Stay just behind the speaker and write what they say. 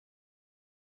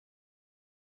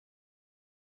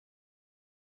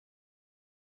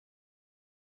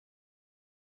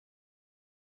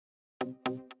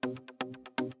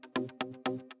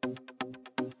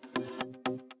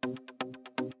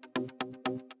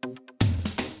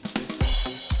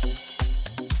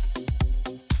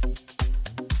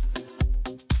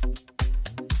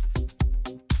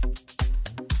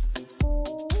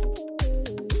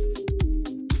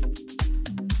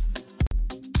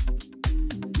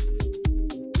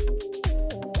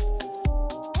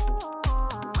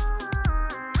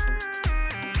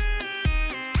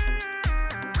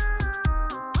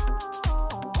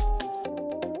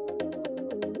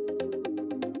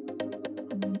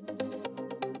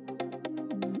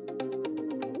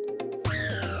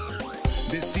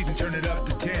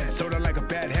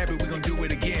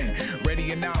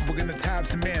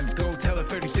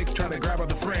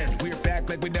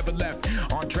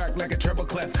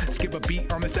cleft. Skip a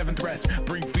beat on the seventh rest.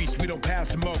 Bring feast, we don't pass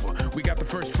them over. We got the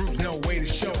first fruits, no way to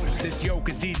show us. This yoke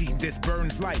is easy, this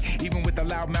burden's light. Even with a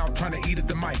loud mouth trying to eat at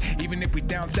the mic. Even if we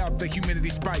down south, the humidity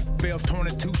spike. Veils torn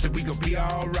in two, so we gon' be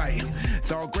alright.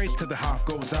 It's all grace till the Hoff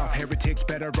goes off. Heretics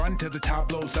better run till the top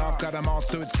blows off. Got them all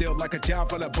stood still like a jaw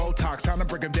full of Botox. Time to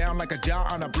break them down like a jaw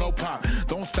on a blow pop.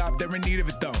 Don't stop, they're in need of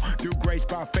it though. Through grace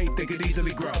by faith, they could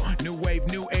easily grow. New wave,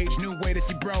 new age, new way to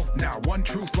see bro. Now one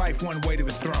truth, life, one way to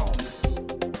the throne.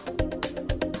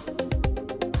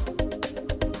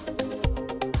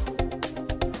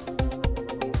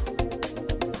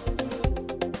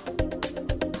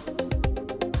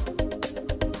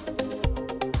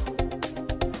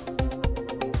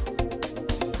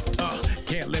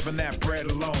 Can't live on that bread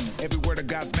alone. Every word of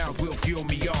God's mouth will fuel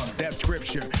me on. That's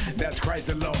scripture, that's Christ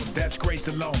alone, that's grace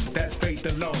alone, that's faith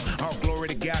alone. All glory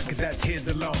to God, cause that's his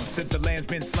alone. Since the land's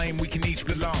been slain, we can each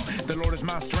belong. The Lord is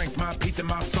my strength, my peace, and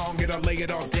my song. I'll lay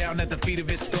it all down at the feet of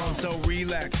his throne. So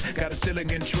relax, got it still in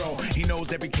control. He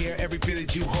knows every care, every fear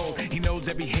that you hold. He knows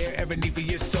every hair, every need for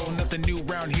your soul. Nothing new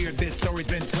around here, this story's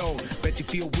been told. Bet you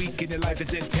feel weak and your life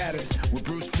is in tatters. With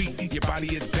bruised feet, your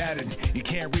body is battered. You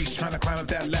can't reach, trying to climb up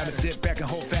that ladder. Sit back and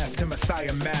hold fast till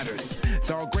Messiah matters.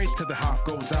 It's all grace till the Hoff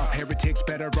goes off. Heretics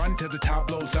better run till the top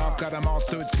blows off. Got them all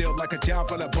stood still like a jaw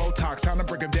full of Botox. Time to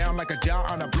break them down like a jaw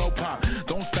on a blow pop.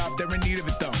 Don't stop, they're in need of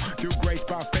it though. Through grace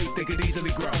by faith, they could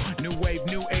easily grow. New wave,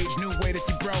 new age, new way to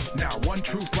see bro. Now one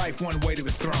truth, life, one way to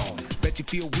the throne. Bet you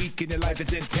feel weak and your life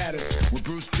is in tatters. With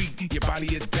bruised feet, your body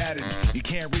is battered. You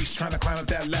can't reach, trying to climb up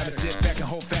that ladder. Sit back and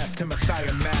hold fast till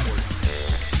Messiah matters.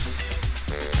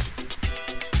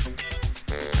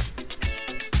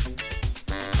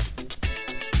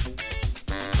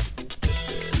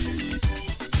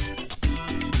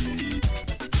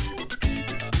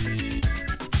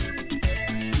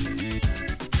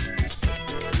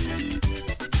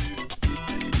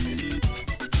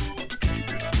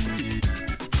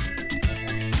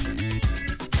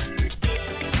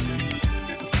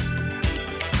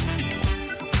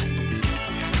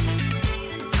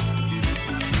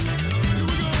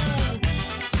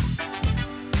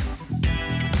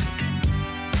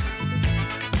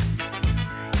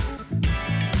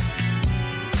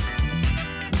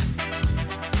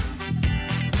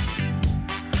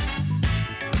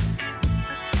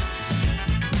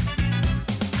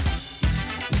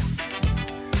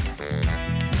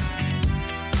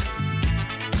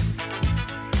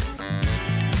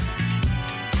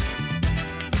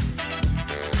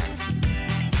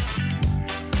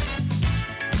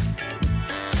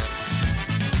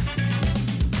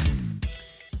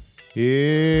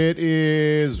 It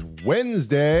is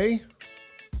Wednesday,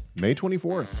 May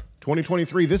 24th,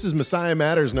 2023. This is Messiah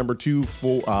Matters number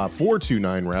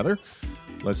 429, rather.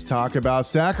 Let's talk about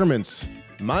Sacraments.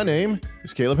 My name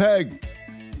is Caleb Haig.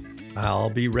 I'll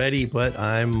be ready, but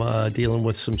I'm dealing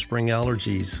with some spring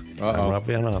allergies. I'm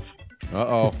roughing off.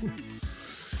 Uh-oh.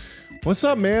 What's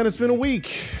up, man? It's been a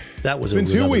week. That was been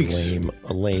 2 weeks.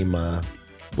 A lame,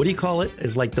 what do you call it?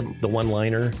 It's like the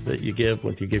one-liner that you give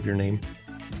when you give your name.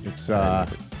 It's an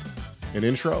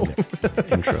intro.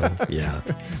 Intro, yeah.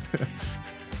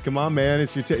 Come on, man!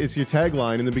 It's your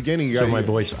tagline in the beginning. You so my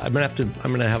voice, I'm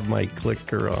gonna have my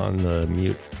clicker on the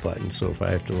mute button. So if I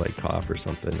have to like cough or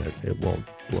something, it won't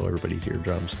blow everybody's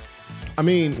eardrums. I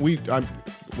mean,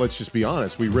 let's just be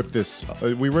honest. We ripped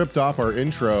off our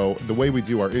intro, the way we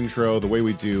do our intro, the way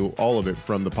we do all of it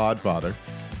from the Podfather,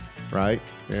 right?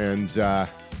 And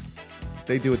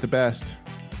they do it the best.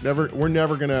 We're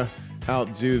never gonna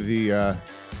outdo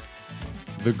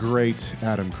the great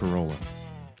Adam Carolla.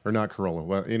 Or not Carolla.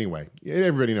 Well, anyway,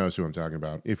 everybody knows who I'm talking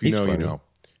about. If you He's know, funny. you know.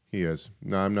 He is.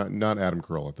 No, I'm not Adam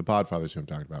Carolla. The Podfather's who I'm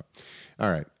talking about. All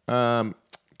right.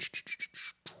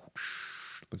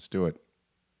 Let's do it.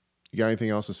 You got anything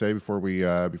else to say before we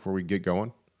get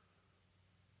going?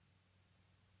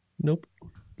 Nope.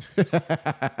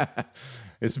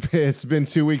 It's been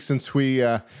 2 weeks since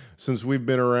we've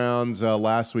been around.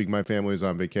 Last week, my family was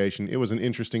on vacation. It was an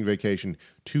interesting vacation,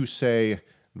 to say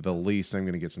the least. I'm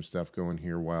going to get some stuff going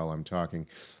here while I'm talking,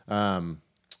 and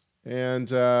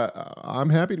I'm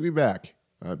happy to be back.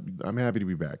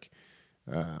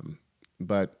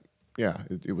 But yeah,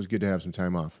 it was good to have some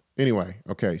time off. Anyway,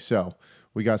 okay, so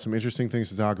we got some interesting things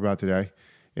to talk about today.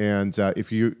 And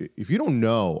if you don't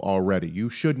know already, you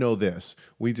should know this.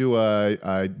 We do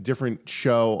a different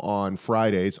show on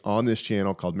Fridays on this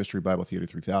channel called Mystery Bible Theater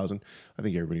 3000. I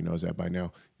think everybody knows that by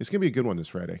now. It's going to be a good one this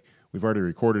Friday. We've already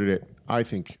recorded it. I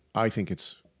think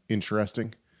it's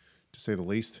interesting, to say the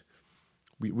least.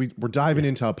 We're diving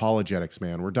into apologetics,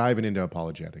 man. We're diving into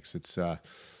apologetics. It's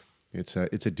It's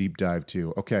a deep dive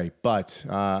too. Okay, but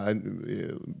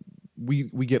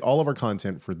we get all of our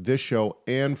content for this show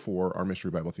and for our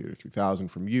Mystery Bible Theater 3000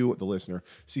 from you, the listener.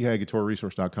 CHEG at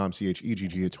TorahResource.com,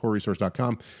 CHEGG at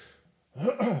TorahResource.com.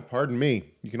 Pardon me.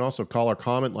 You can also call our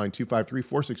comment line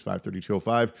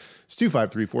 253-465-3205. It's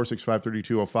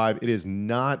 253-465-3205. It is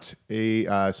not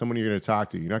a someone you're going to talk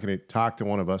to. You're not going to talk to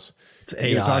one of us. It's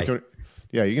you're AI.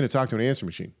 You're going to talk to an answer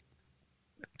machine.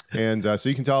 And so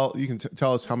you can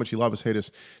tell us how much you love us, hate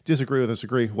us, disagree with us,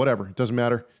 agree, whatever. It doesn't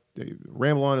matter.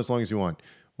 Ramble on as long as you want.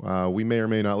 We may or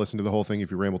may not listen to the whole thing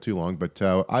if you ramble too long, but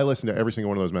I listen to every single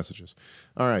one of those messages.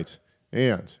 All right.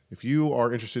 And if you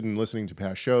are interested in listening to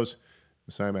past shows,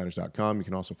 MessiahMatters.com. You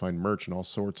can also find merch and all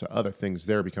sorts of other things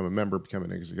there. Become a member, become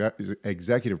an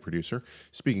executive producer.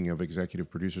 Speaking of executive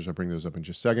producers, I'll bring those up in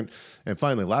just a second. And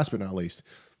finally, last but not least,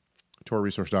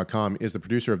 TorahResource.com is the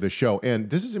producer of this show.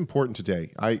 And this is important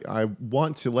today. I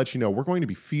want to let you know we're going to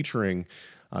be featuring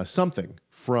something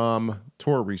from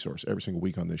Torah Resource every single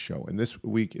week on this show. And this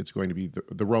week, it's going to be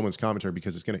the Romans commentary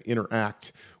because it's going to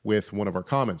interact with one of our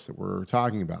comments that we're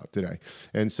talking about today.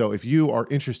 And so if you are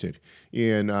interested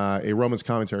in a Romans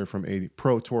commentary from a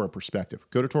pro-Torah perspective,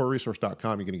 go to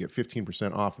TorahResource.com. You're going to get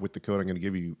 15% off with the code I'm going to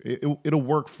give you. It'll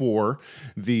work for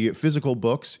the physical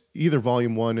books, either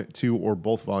volume 1, 2, or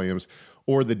both volumes,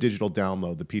 or the digital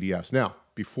download, the PDFs. Now,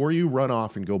 before you run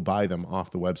off and go buy them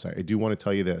off the website, I do want to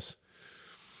tell you this.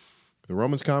 The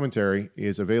Romans commentary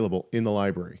is available in the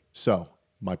library. So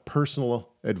my personal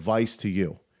advice to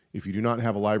you, if you do not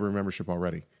have a library membership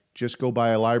already, just go buy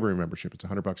a library membership. It's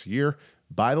 $100 a year.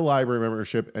 Buy the library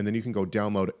membership, and then you can go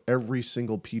download every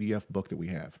single PDF book that we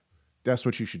have. That's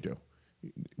what you should do.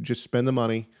 Just spend the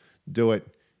money. Do it.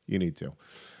 You need to.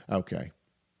 Okay.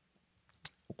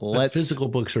 Physical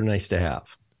books are nice to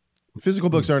have. Physical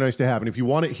books are nice to have. And if you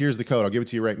want it, here's the code. I'll give it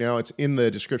to you right now. It's in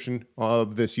the description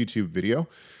of this YouTube video.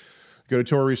 Go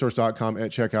to TorahResource.com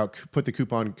at checkout. Put the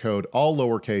coupon code, all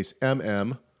lowercase,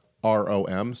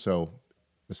 MMROM. So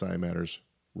Messiah Matters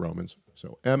Romans.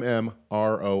 So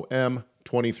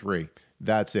MMROM23.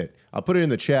 That's it. I'll put it in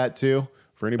the chat too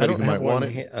for anybody who might want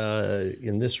it.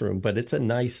 In this room, but it's a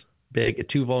nice big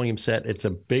 2-volume set. It's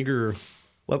a bigger.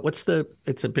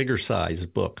 It's a bigger size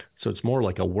book, so it's more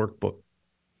like a workbook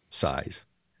size.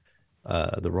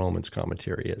 The Romans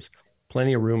commentary is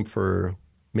plenty of room for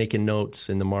making notes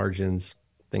in the margins,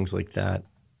 things like that.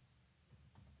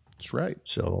 That's right.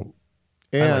 So,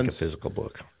 and I like a physical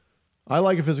book. I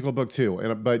like a physical book too,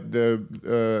 but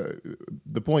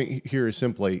the point here is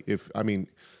simply,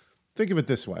 think of it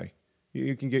this way: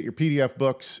 you can get your PDF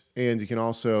books, and you can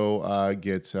also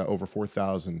get over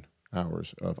 4,000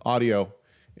 hours of audio,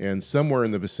 and somewhere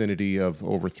in the vicinity of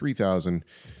over 3,000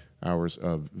 hours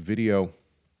of video.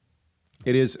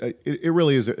 It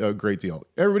really is a great deal.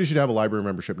 Everybody should have a library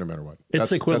membership no matter what.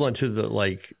 It's equivalent to the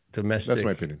domestic that's my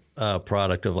opinion.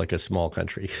 Product of like a small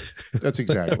country. That's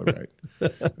exactly right.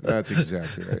 That's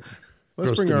exactly right.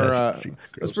 Let's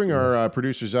bring our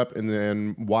producers up, and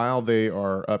then while they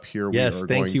are up here,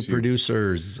 thank you,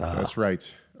 producers. That's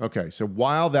right. Okay, so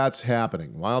while that's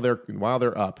happening, while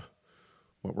they're up,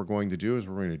 what we're going to do is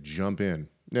we're going to jump in.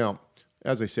 Now,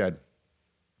 as I said,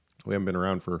 we haven't been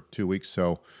around for 2 weeks,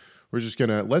 so we're just going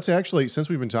to, since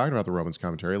we've been talking about the Romans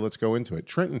commentary, let's go into it.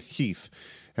 Trenton Heath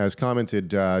has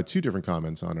commented 2 different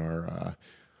comments on our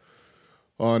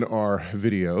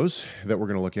videos that we're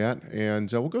going to look at,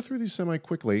 and we'll go through these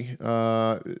semi-quickly.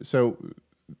 So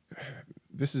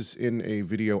this is in a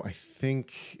video, I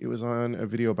think it was on a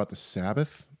video about the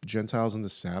Sabbath, Gentiles and the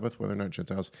Sabbath, whether or not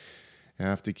Gentiles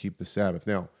have to keep the Sabbath.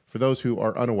 Now, for those who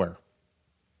are unaware,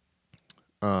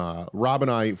 Rob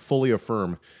and I fully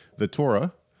affirm the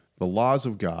Torah, the laws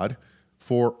of God,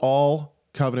 for all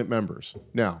covenant members.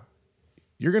 Now,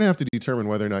 you're going to have to determine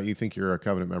whether or not you think you're a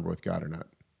covenant member with God or not.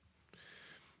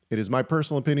 It is my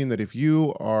personal opinion that if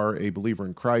you are a believer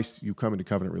in Christ, you come into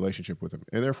covenant relationship with him.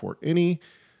 And therefore, any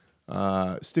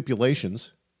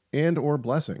stipulations and or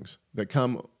blessings that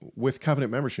come with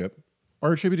covenant membership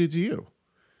are attributed to you.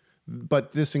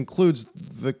 But this includes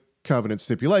the covenant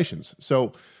stipulations.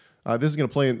 So this is going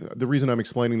to play in, the reason I'm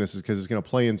explaining this is because it's going to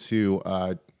play into,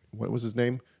 what was his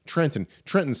name?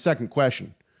 Trenton's second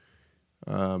question.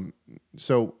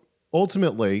 So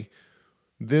ultimately,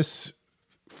 this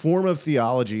form of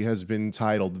theology has been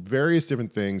titled various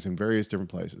different things in various different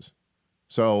places.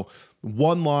 So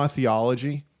one law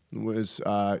theology was,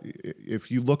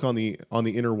 if you look on the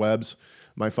interwebs,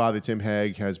 my father, Tim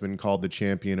Hegg, has been called the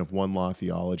champion of one law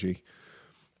theology.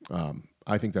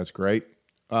 I think that's great.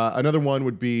 Another one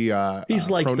would be he's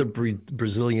like the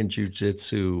Brazilian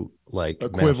jiu-jitsu like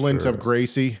equivalent master. of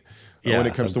Gracie when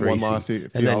it comes to one law theology.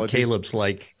 And then Caleb's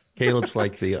like Caleb's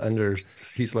like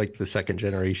he's like the second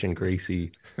generation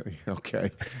Gracie.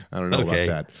 Okay, I don't know about Okay.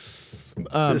 that.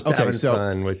 Just having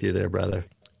fun with you there, brother.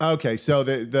 Okay, so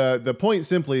the point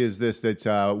simply is this: that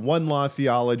one law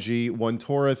theology, one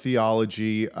Torah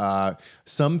theology.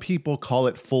 Some people call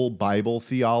it full Bible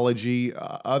theology.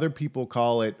 Other people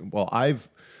call it. Well, I've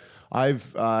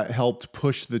helped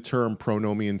push the term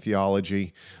pronomian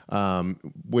theology,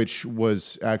 which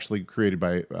was actually created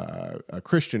by a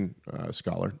Christian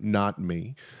scholar, not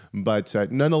me. But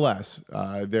nonetheless,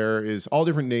 there is all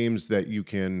different names that you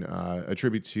can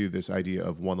attribute to this idea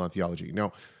of one law theology.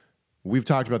 Now, we've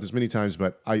talked about this many times,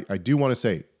 but I do want to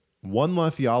say one law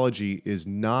theology is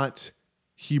not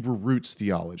Hebrew roots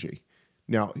theology.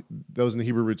 Now, those in the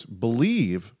Hebrew roots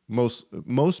believe,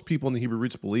 most people in the Hebrew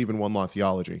roots believe in one law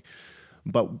theology.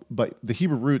 But the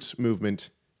Hebrew roots movement,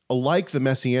 like the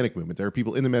Messianic movement, there are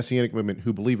people in the Messianic movement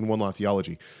who believe in one law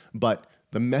theology. But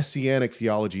the Messianic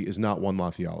theology is not one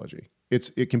law theology.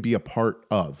 It can be a part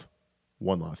of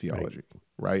one law theology,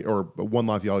 right? Or one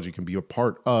law theology can be a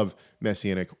part of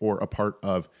Messianic or a part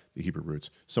of the Hebrew roots,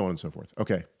 so on and so forth.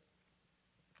 Okay.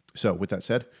 So with that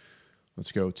said,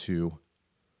 let's go to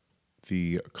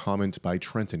the comment by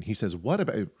Trenton. He says, "What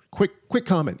about quick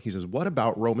comment?" He says, "What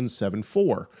about Romans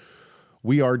 7:4?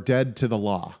 We are dead to the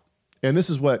law." And this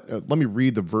is what. Let me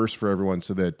read the verse for everyone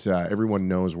so that everyone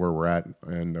knows where we're at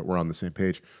and that we're on the same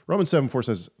page. Romans 7:4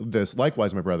 says this: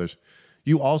 "Likewise, my brothers,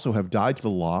 you also have died to the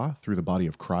law through the body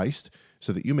of Christ,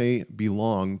 so that you may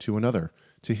belong to another,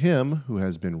 to him who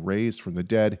has been raised from the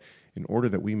dead, in order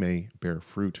that we may bear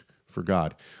fruit for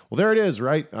God." Well, there it is,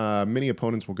 right? Many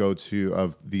opponents will go to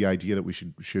of the idea that we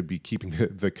should be keeping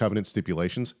the covenant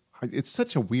stipulations. It's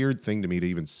such a weird thing to me to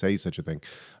even say such a thing.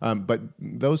 But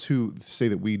those who say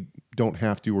that we don't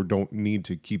have to or don't need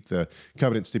to keep the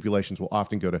covenant stipulations will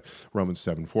often go to Romans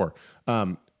 7:4.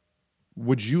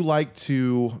 Would you like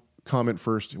to comment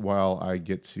first while I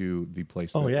get to the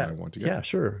place that I want to go? Yeah,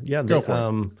 sure. Yeah, go for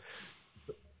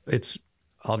it. It's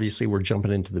obviously we're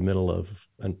jumping into the middle of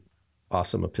an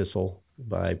awesome epistle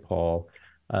by Paul.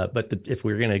 But if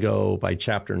we're going to go by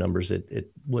chapter numbers,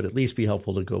 it would at least be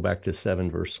helpful to go back to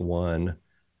 7 verse 1,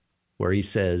 where he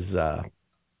says,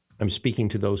 "I'm speaking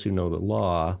to those who know the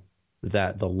law,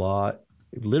 that the law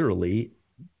literally,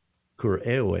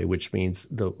 kureoe, which means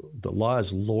the law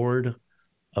is Lord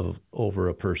over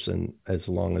a person as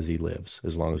long as he lives,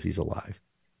 as long as he's alive."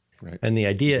 Right. And the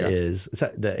idea is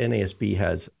the NASB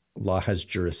has law has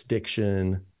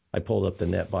jurisdiction. I pulled up the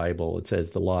Net Bible. It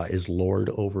says the law is Lord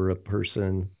over a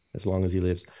person as long as he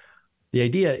lives. The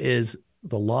idea is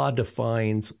the law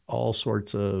defines all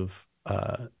sorts of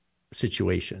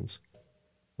situations.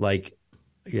 Like,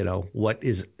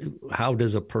 how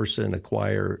does a person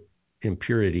acquire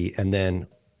impurity? And then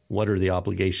what are the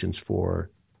obligations for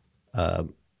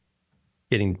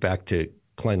getting back to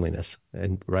cleanliness?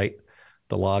 And right,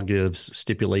 the law gives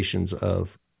stipulations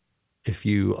of if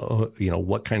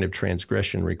what kind of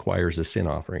transgression requires a sin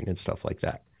offering and stuff like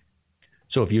that.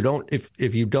 So if you don't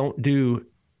do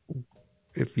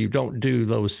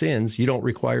those sins, you don't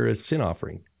require a sin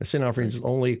offering. A sin offering is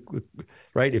only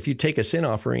right. If you take a sin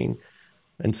offering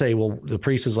and say, well, the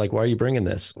priest is like, "Why are you bringing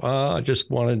this?" "Well, I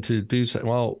just wanted to do so."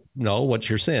 "Well, no, what's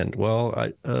your sin?" "Well,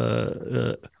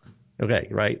 okay,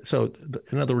 right." So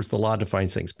in other words, the law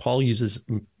defines things. Paul uses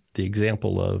the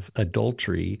example of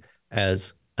adultery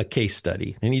as a case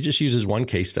study. And he just uses one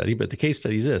case study, but the case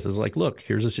study is this. It's like, look,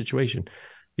 here's a situation.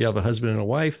 You have a husband and a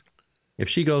wife. If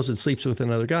she goes and sleeps with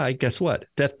another guy, guess what?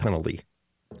 Death penalty.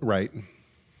 Right.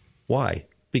 Why?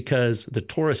 Because the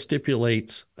Torah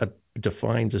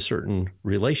defines a certain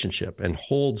relationship and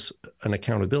holds an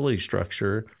accountability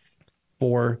structure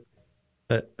for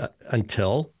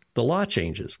until the law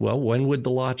changes. Well, when would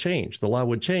the law change? The law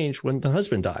would change when the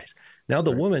husband dies. Now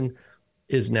the woman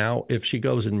is now, if she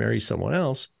goes and marries someone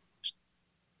else,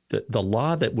 the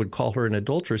law that would call her an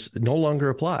adulteress no longer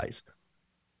applies.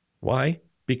 Why?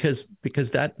 Because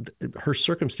that her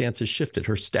circumstances shifted,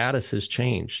 her status has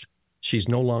changed. She's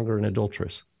no longer an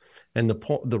adulteress. And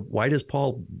why does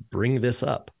Paul bring this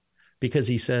up? Because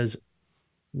he says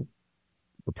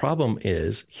the problem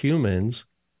is humans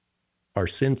are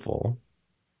sinful,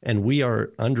 and we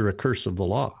are under a curse of the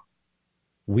law.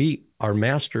 Our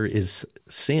master is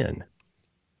sin.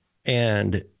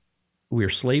 And we're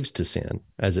slaves to sin,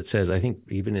 as it says, I think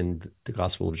even in the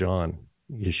Gospel of John,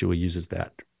 Yeshua uses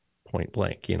that point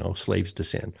blank, slaves to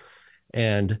sin.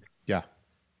 And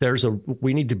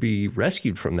we need to be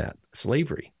rescued from that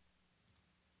slavery.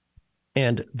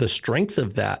 And the strength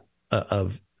of that,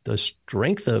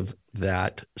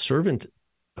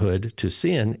 servanthood to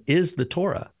sin is the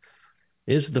Torah,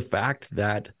 is the fact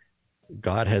that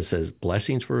God has says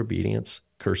blessings for obedience,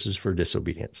 curses for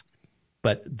disobedience.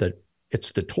 But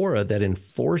it's the Torah that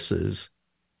enforces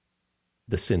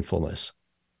the sinfulness.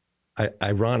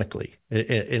 Ironically,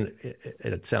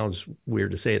 it sounds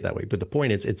weird to say it that way, but the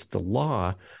point is, it's the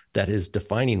law that is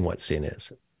defining what sin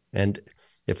is. And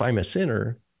if I'm a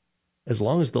sinner, as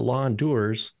long as the law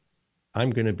endures,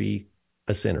 I'm going to be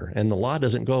a sinner, and the law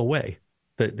doesn't go away.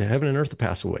 The heaven and earth will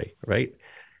pass away, right?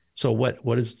 So what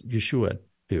does Yeshua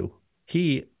do?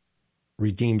 He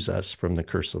redeems us from the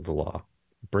curse of the law,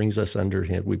 brings us under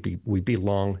him. We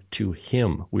belong to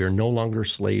him. We are no longer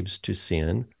slaves to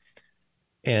sin.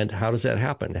 And how does that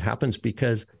happen? It happens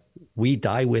because we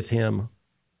die with him.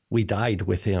 We died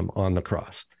with him on the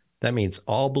cross. That means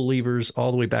all believers,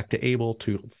 all the way back to Abel,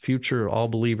 to future all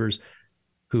believers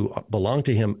who belong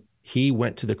to him, he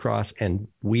went to the cross and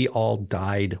we all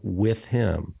died with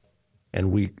him.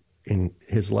 And we, in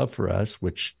his love for us,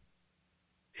 which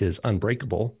is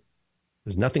unbreakable,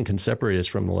 there's nothing can separate us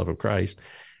from the love of Christ.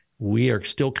 We are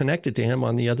still connected to him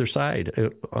on the other side,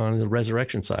 on the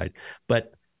resurrection side.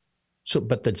 But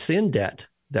the sin debt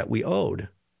that we owed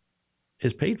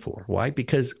is paid for. Why?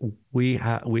 Because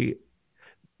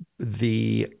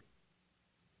the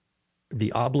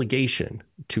obligation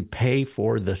to pay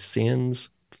for the sins,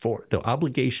 for the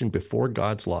obligation before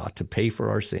God's law to pay for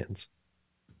our sins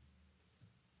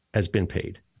has been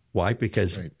paid. Why?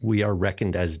 Because we are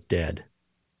reckoned as dead.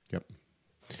 Yep.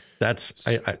 That's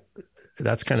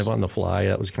kind of on the fly.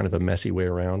 That was kind of a messy way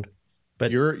around.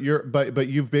 But but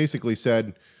you've basically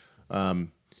said a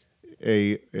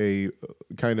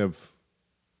kind of,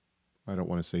 I don't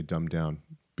want to say dumbed down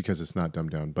because it's not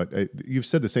dumbed down, but you've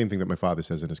said the same thing that my father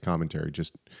says in his commentary,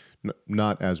 just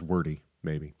not as wordy.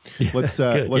 Maybe let's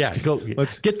get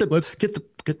the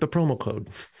promo code.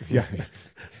 Yeah.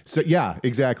 So yeah,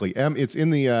 exactly. It's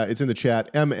in the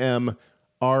chat.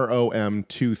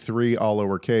 MMROM23, all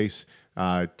lowercase.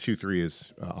 23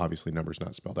 is obviously numbers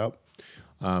not spelled out.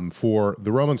 For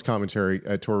the Romans commentary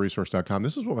at TorahResource.com.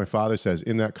 This is what my father says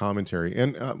in that commentary.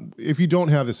 And if you don't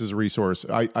have this as a resource,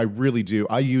 I really do.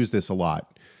 I use this a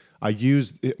lot. I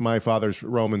use my father's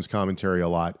Romans commentary a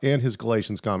lot and his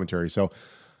Galatians commentary. So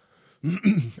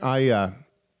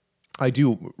I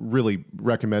do really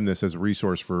recommend this as a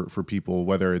resource for people,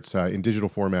 whether it's in digital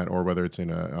format or whether it's in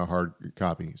a hard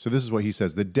copy. So this is what he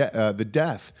says. The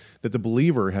death that the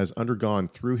believer has undergone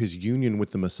through his union with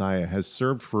the Messiah has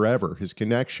served forever his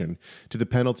connection to the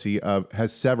penalty of,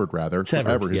 has severed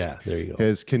forever his, there you go.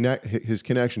 his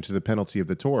connection to the penalty of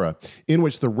the Torah, in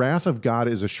which the wrath of God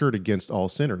is assured against all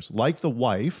sinners. Like the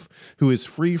wife who is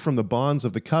free from the bonds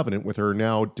of the covenant with her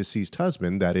now deceased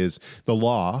husband, that is, the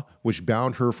law, which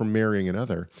bound her from marrying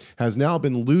another, has now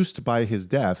been loosed by his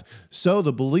death, so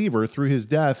the believer through his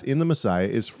death in the Messiah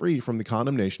is free from the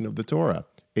condemnation of the Torah.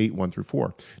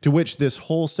 8:1-4, to which this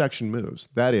whole section moves.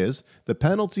 That is, the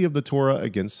penalty of the Torah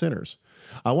against sinners.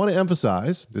 I want to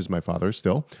emphasize, this is my father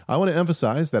still, I want to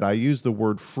emphasize that I use the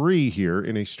word free here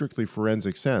in a strictly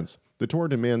forensic sense. The Torah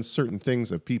demands certain things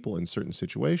of people in certain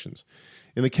situations.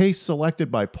 In the case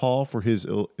selected by Paul for his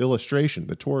illustration,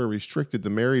 the Torah restricted the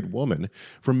married woman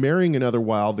from marrying another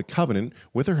while the covenant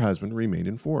with her husband remained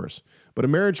in force. But a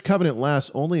marriage covenant lasts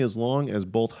only as long as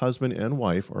both husband and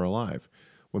wife are alive.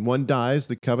 When one dies,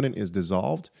 the covenant is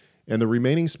dissolved, and the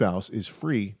remaining spouse is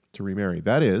free to remarry.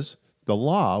 That is, the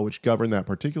law which governed that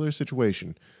particular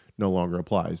situation no longer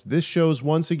applies. This shows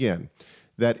once again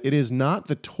that it is not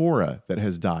the Torah that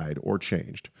has died or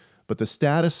changed, but the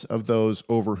status of those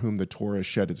over whom the Torah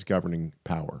shed its governing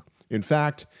power. In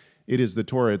fact, it is the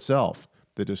Torah itself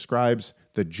that describes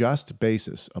the just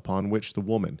basis upon which the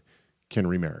woman can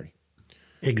remarry.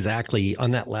 Exactly.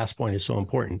 On that last point is so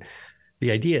important.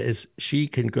 The idea is she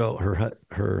can go,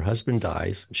 her husband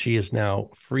dies. She is now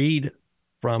freed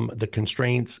from the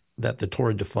constraints that the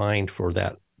Torah defined for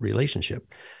that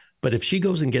relationship. But if she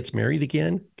goes and gets married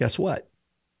again, guess what?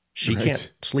 She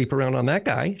can't sleep around on that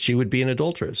guy. She would be an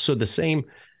adulteress. So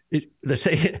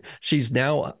she's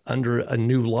now under a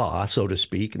new law, so to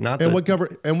speak. What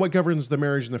governs the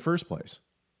marriage in the first place?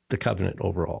 The covenant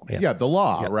overall. Yeah, the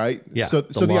law, right? Yeah. So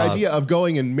the idea of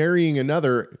going and marrying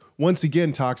another once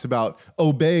again talks about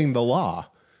obeying the law.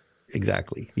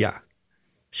 Exactly. Yeah.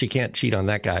 She can't cheat on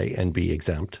that guy and be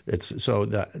exempt. But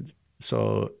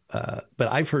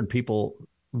I've heard people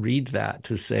read that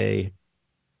to say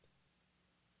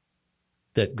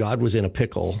that God was in a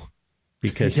pickle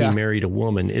because he married a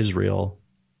woman, Israel.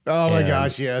 Oh my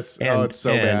gosh, yes. It's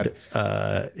so bad.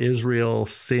 Israel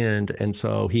sinned, and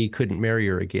so he couldn't marry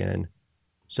her again.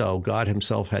 So God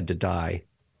himself had to die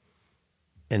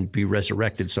and be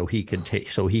resurrected so he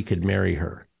could marry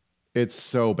her. It's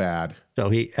so bad.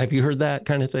 So have you heard that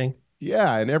kind of thing?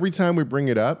 Yeah, and every time we bring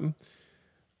it up,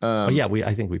 Oh yeah,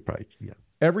 I think we probably, yeah.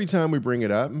 every time we bring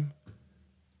it up,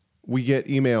 we get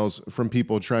emails from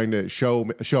people trying to show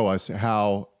us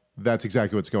how that's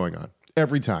exactly what's going on.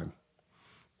 Every time.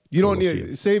 You don't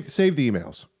need save the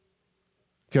emails.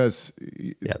 Because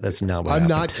that's now what I'm happened.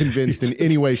 not convinced in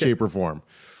any way, shape, or form.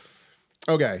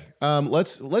 Okay,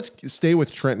 let's stay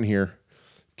with Trenton here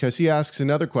because he asks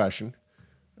another question.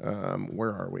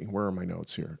 Where are we? Where are my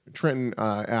notes here? Trenton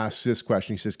asks this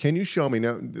question. He says, "Can you show me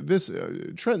now?" This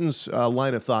Trenton's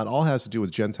line of thought all has to do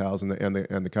with Gentiles and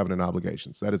the covenant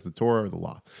obligations. That is the Torah or the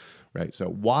law, right? So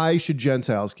why should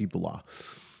Gentiles keep the law?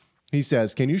 He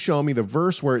says, "Can you show me the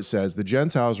verse where it says the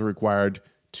Gentiles are required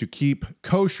to keep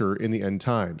kosher in the end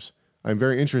times?" I'm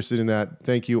very interested in that.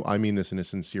 Thank you. I mean this in a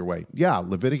sincere way. Yeah,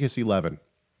 Leviticus 11.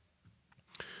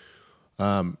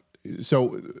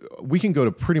 So we can go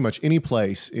to pretty much any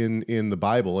place in the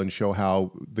Bible and show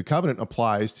how the covenant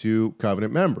applies to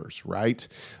covenant members, right?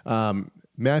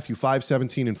 Matthew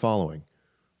 5:17 and following,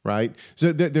 right?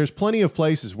 So there's plenty of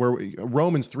places where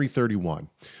Romans 3:31.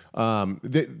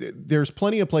 There's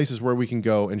plenty of places where we can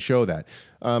go and show that.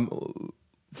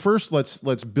 First,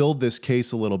 let's build this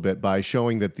case a little bit by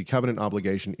showing that the covenant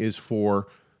obligation is for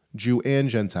Jew and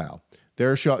Gentile.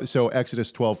 So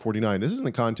Exodus 12:49. This is in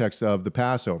the context of the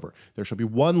Passover. There shall be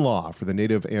one law for the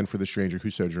native and for the stranger who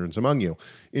sojourns among you.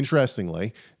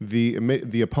 Interestingly, the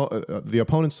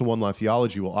opponents to one law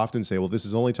theology will often say, well, this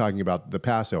is only talking about the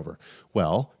Passover.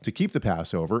 Well, to keep the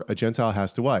Passover, a Gentile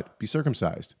has to what? Be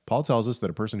circumcised. Paul tells us that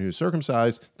a person who is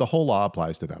circumcised, the whole law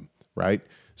applies to them, right?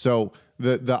 So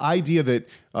the idea that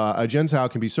a Gentile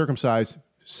can be circumcised,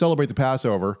 celebrate the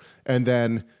Passover, and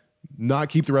then not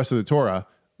keep the rest of the Torah,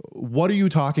 what are you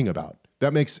talking about?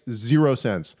 That makes zero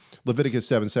sense. Leviticus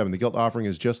 7:7, the guilt offering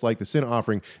is just like the sin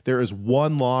offering. There is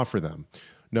one law for them.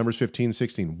 Numbers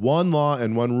 15:16, one law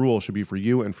and one rule should be for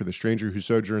you and for the stranger who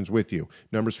sojourns with you.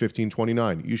 Numbers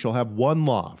 15:29, you shall have one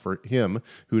law for him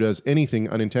who does anything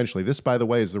unintentionally. This, by the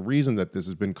way, is the reason that this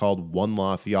has been called one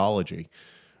law theology,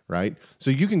 right? So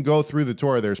you can go through the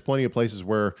Torah. There's plenty of places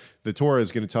where the Torah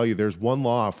is going to tell you there's one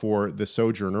law for the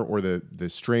sojourner or the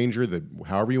stranger,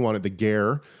 however you want it, the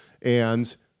ger,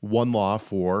 and one law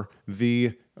for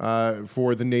the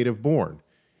native born.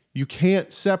 You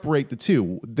can't separate the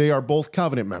two. They are both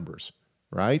covenant members,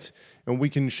 right? And we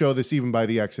can show this even by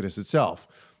the Exodus itself.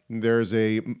 There's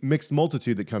a mixed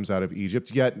multitude that comes out of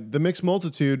Egypt, yet the mixed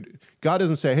multitude, God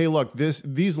doesn't say, hey, look,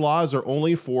 these laws are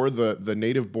only for the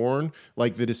native born,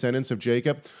 like the descendants of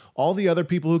Jacob. All the other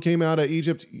people who came out of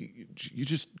Egypt, you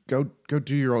just go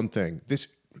do your own thing.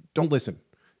 Don't listen.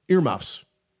 Earmuffs,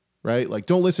 right? Like,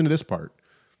 don't listen to this part.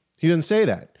 He doesn't say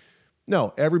that.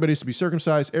 No, everybody's to be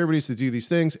circumcised. Everybody's to do these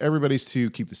things. Everybody's to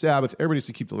keep the Sabbath. Everybody's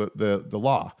to keep the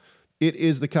law. It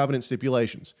is the covenant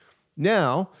stipulations.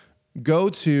 Now, go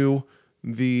to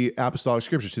the apostolic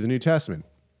scriptures, to the New Testament.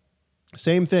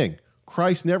 Same thing.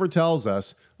 Christ never tells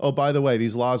us, oh, by the way,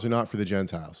 these laws are not for the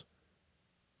Gentiles.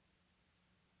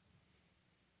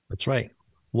 That's right.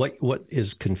 What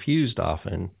is confused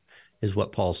often is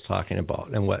what Paul's talking about.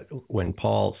 And when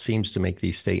Paul seems to make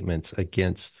these statements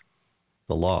against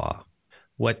the law,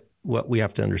 what we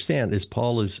have to understand is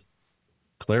Paul is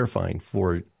clarifying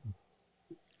for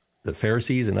the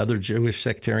Pharisees and other Jewish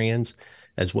sectarians,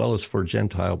 as well as for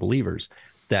Gentile believers,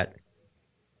 that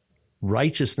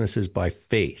righteousness is by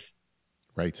faith.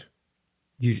 Right.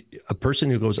 A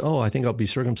person who goes, oh, I think I'll be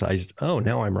circumcised. Oh,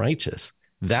 now I'm righteous.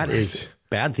 That is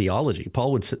bad theology.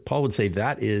 Paul would say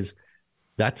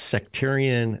that's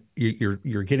sectarian.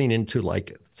 You're getting into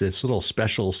like this little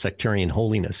special sectarian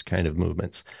holiness kind of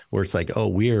movements where it's like, oh,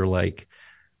 we're like,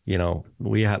 we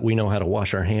know how to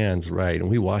wash our hands, right? And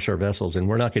we wash our vessels, and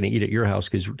we're not going to eat at your house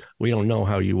because we don't know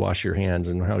how you wash your hands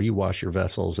and how you wash your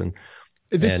vessels. And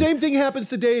same thing happens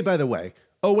today, by the way.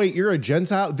 Oh, wait, you're a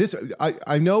Gentile?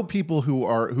 I know people who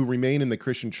remain in the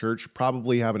Christian church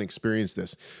probably haven't experienced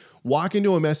this. Walk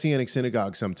into a Messianic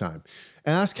synagogue sometime.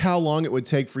 Ask how long it would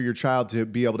take for your child to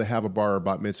be able to have a bar or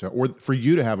bat mitzvah, or for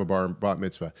you to have a bar or bat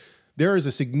mitzvah. There is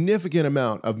a significant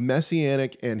amount of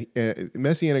Messianic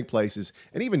places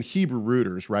and even Hebrew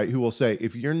rooters, right, who will say,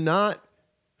 if you're not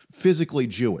physically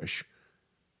Jewish,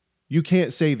 you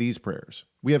can't say these prayers.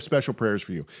 We have special prayers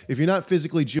for you. If you're not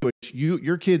physically Jewish,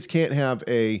 your kids can't have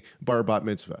a bar bat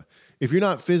mitzvah. If you're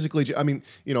not physically,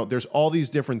 there's all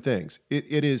these different things.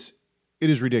 It is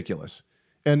ridiculous.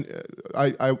 And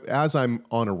I as I'm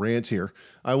on a rant here,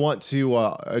 I want to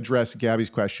address Gabby's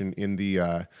question in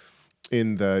the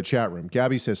in the chat room.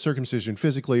 Gabby says circumcision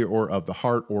physically or of the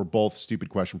heart or both. Stupid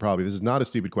question. Probably this is not a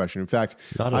stupid question. In fact,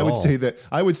 Not at I would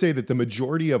all. say that the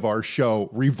majority of our show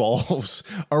revolves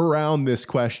around this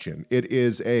question. It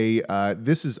is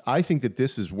I think that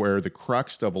this is where the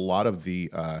crux of a lot of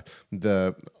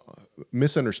the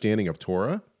misunderstanding of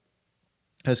Torah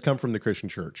has come from the Christian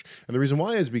church. And the reason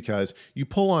why is because you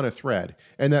pull on a thread,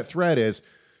 and that thread is,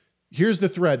 here's the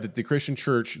thread that the Christian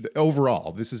church,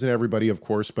 overall, this isn't everybody, of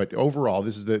course, but overall,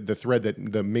 this is the thread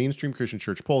that the mainstream Christian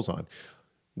church pulls on.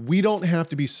 We don't have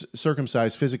to be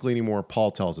circumcised physically anymore.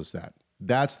 Paul tells us that.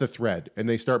 That's the thread. And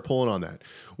they start pulling on that.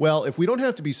 Well, if we don't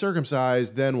have to be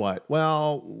circumcised, then what?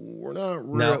 Well, we're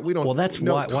not we don't. Well, that's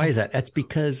why is that? That's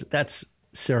because that's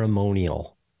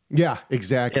ceremonial. Yeah,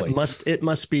 exactly. It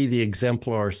must be the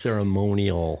exemplar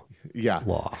ceremonial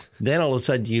law. Then all of a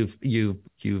sudden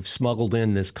you've smuggled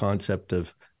in this concept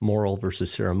of moral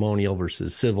versus ceremonial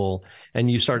versus civil,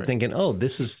 and you start thinking, oh,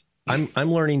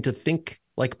 I'm learning to think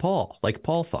like Paul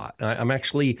thought.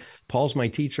 Paul's my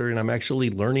teacher, and I'm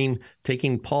actually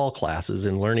taking Paul classes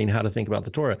and learning how to think about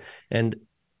the Torah. And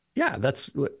yeah,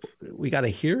 we got to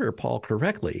hear Paul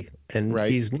correctly, and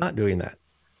he's not doing that.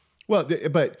 Well,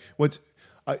 but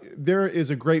there is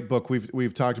a great book.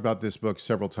 We've talked about this book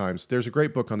several times. There's a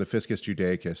great book on the Fiscus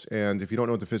Judaicus, and if you don't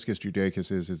know what the Fiscus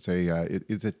Judaicus is, it's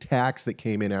a tax that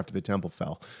came in after the temple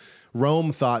fell.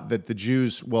 Rome thought that the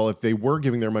Jews, well, if they were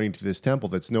giving their money to this temple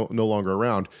that's no longer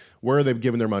around, where are they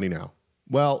giving their money now?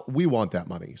 Well, we want that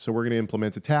money, so we're going to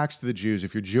implement a tax to the Jews.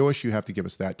 If you're Jewish, you have to give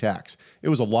us that tax. It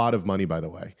was a lot of money, by the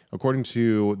way. According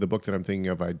to the book that I'm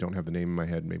thinking of, I don't have the name in my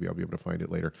head. Maybe I'll be able to find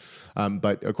it later.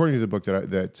 But according to the book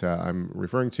that I'm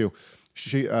referring to,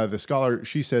 the scholar,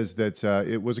 she says that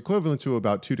it was equivalent to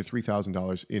about $2,000 to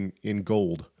 $3,000 in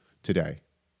gold today.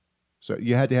 So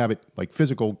you had to have it like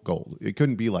physical gold. It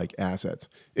couldn't be like assets.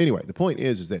 Anyway, the point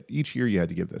is that each year you had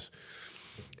to give this.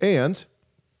 And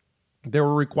there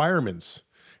were requirements.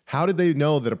 How did they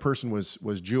know that a person was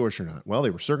Jewish or not? Well,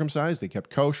 they were circumcised, they kept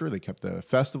kosher, they kept the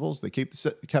festivals, they kept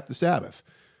the Sabbath.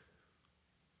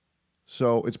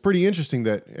 So it's pretty interesting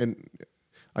that, and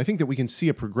I think that we can see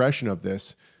a progression of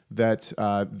this, that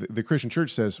the Christian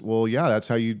church says, well, yeah, that's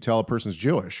how you tell a person's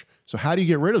Jewish. So how do you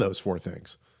get rid of those four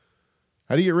things?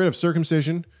 How do you get rid of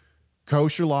circumcision,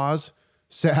 kosher laws,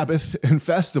 Sabbath, and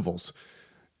festivals?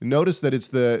 Notice that it's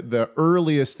the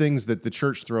earliest things that the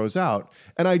church throws out.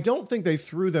 And I don't think they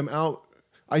threw them out.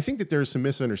 I think that there's some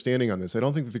misunderstanding on this. I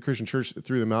don't think that the Christian church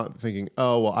threw them out thinking,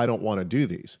 oh, well, I don't want to do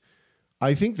these.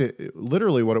 I think that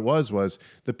literally what it was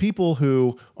the people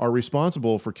who are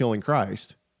responsible for killing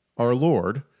Christ, our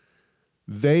Lord,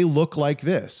 they look like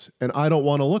this, and I don't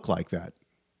want to look like that.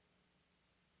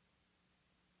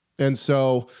 And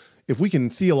so if we can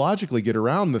theologically get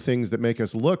around the things that make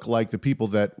us look like the people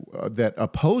that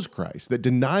oppose Christ, that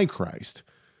deny Christ,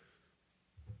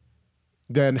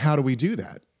 then how do we do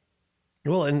that?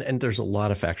 Well, and there's a lot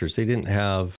of factors.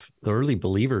 The early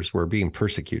believers were being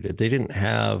persecuted. They didn't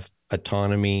have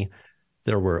autonomy.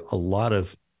 There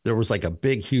was like a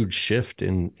big, huge shift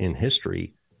in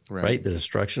history, right? The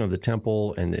destruction of the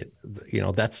temple, and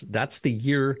that's the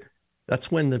year.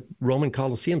 That's when the Roman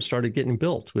Colosseum started getting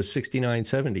built, was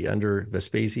 69-70 under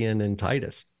Vespasian and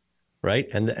Titus, right?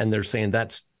 And they're saying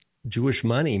that's Jewish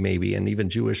money maybe, and even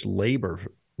Jewish labor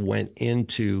went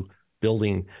into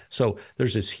building. So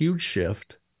there's this huge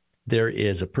shift. There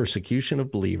is a persecution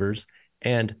of believers.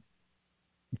 And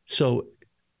so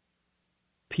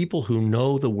people who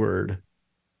know the word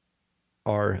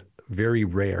are very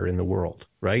rare in the world,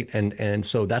 right? And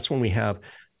so that's when we have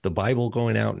the Bible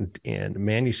going out and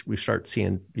we start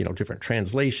seeing, different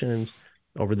translations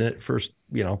over the first,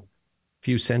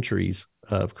 few centuries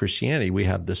of Christianity. We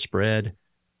have the spread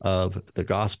of the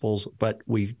Gospels, but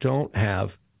we don't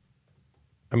have,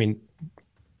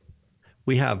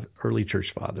 we have early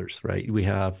church fathers, right? We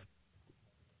have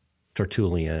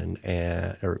Tertullian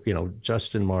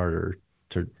Justin Martyr,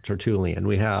 Tertullian.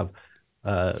 We have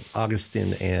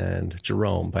Augustine and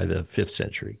Jerome by the 5th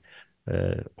century.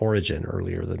 Origen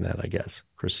earlier than that, I guess,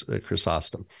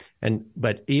 Chrysostom.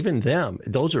 But even them,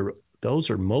 those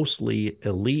are mostly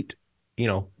elite,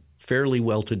 fairly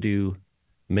well-to-do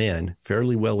men,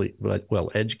 fairly well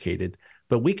educated,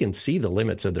 but we can see the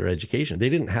limits of their education. They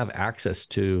didn't have access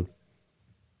to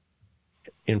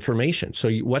information.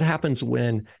 So what happens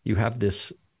when you have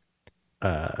this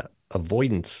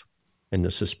avoidance and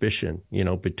the suspicion,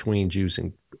 between Jews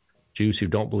who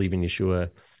don't believe in Yeshua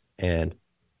and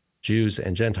Jews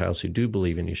and Gentiles who do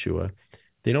believe in Yeshua?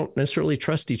 They don't necessarily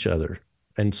trust each other.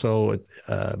 And so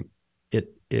it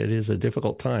is a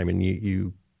difficult time, and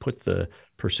you put the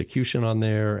persecution on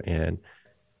there.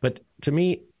 But to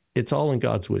me, it's all in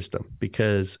God's wisdom,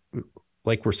 because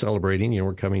like we're celebrating,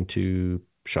 we're coming to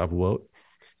Shavuot.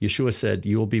 Yeshua said,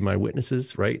 "You will be my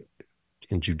witnesses," right?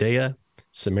 In Judea,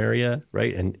 Samaria,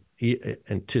 right? And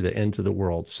to the ends of the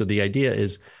world. So the idea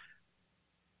is,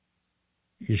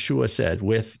 Yeshua said,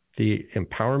 with the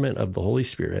empowerment of the Holy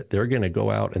Spirit, they're going to go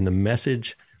out and the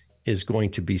message is going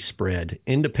to be spread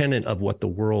independent of what the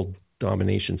world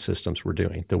domination systems were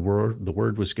doing. The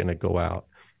word was going to go out.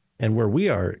 And where we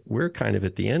are, we're kind of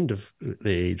at the end of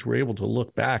the age. We're able to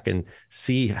look back and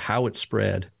see how it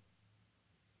spread,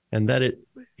 and that it,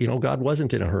 God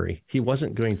wasn't in a hurry. He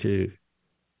wasn't going to,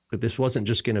 but this wasn't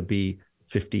just going to be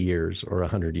 50 years or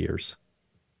 100 years,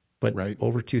 but Right.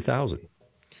 over 2,000.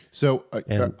 So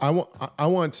I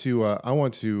want to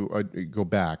go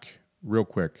back real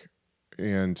quick,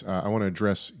 and I want to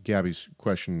address Gabby's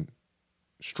question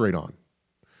straight on.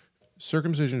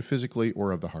 Circumcision physically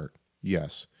or of the heart?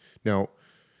 Yes. Now,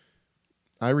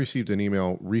 I received an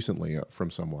email recently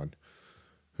from someone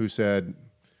who said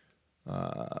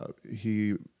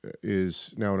he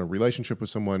is now in a relationship with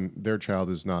someone. Their child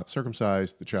is not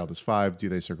circumcised. The child is 5. Do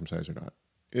they circumcise or not?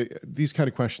 These kind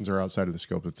of questions are outside of the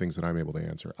scope of things that I'm able to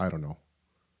answer. I don't know.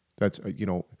 That's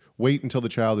wait until the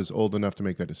child is old enough to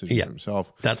make that decision for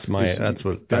himself. That's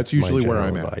usually where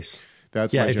I'm advice. at.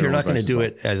 That's if you're not going to do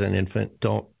it as an infant,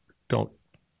 don't.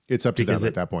 It's up to them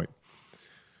at that point.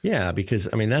 Yeah, because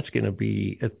that's going to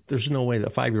be. There's no way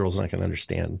that 5-year-old's not going to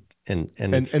understand, and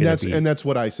that's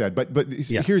what I said. But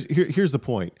here's the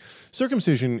point.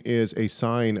 Circumcision is a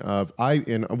sign of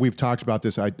and we've talked about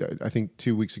this. I think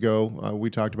 2 weeks ago we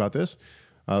talked about this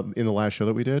in the last show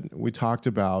that we did. We talked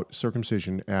about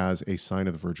circumcision as a sign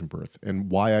of the virgin birth and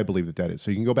why I believe that is. So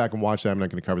you can go back and watch that. I'm not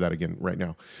going to cover that again right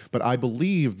now. But I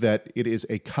believe that it is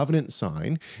a covenant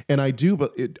sign, and I do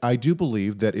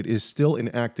believe that it is still in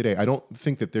act today. I don't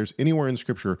think that there's anywhere in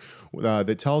Scripture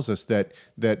that tells us that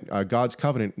God's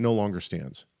covenant no longer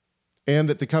stands, and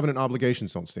that the covenant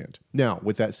obligations don't stand. Now,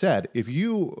 with that said, if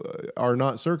you are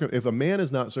not if a man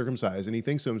is not circumcised and he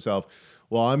thinks to himself,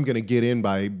 "Well, I'm going to get in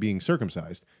by being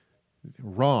circumcised,"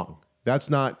 wrong. That's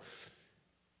not.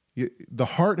 The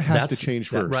heart has to change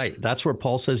first. Right. That's where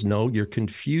Paul says, "No, you're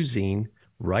confusing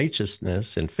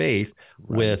righteousness and faith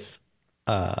with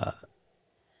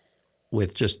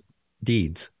just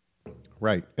deeds."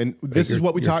 Right, and this is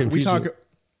what we talk.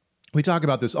 We talk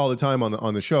about this all the time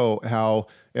on the show. How,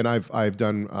 and I've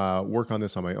done work on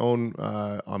this on my own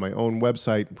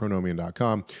website,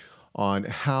 pronomian.com, on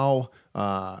how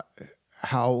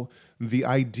the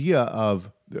idea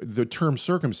of the term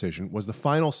circumcision was the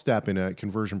final step in a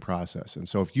conversion process. And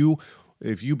so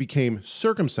if you became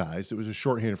circumcised, it was a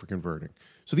shorthand for converting.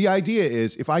 So the idea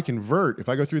is, if I convert, if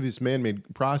I go through this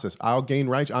man-made process, I'll gain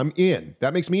righteousness. I'm in.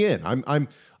 That makes me in.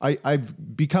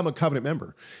 I've become a covenant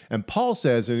member. And Paul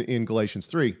says in Galatians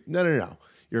 3, no.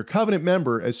 You're a covenant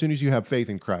member as soon as you have faith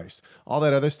in Christ. All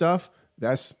that other stuff,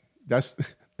 that's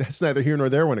neither here nor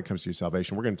there when it comes to your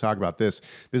salvation. We're going to talk about this.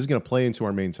 This is going to play into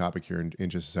our main topic here in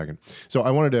just a second. So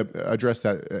I wanted to address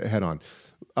that head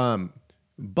on.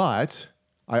 But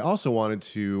I also wanted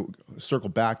to circle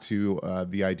back to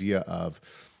the idea of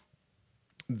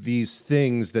these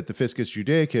things that the Fiscus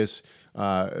Judaicus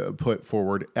put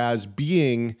forward as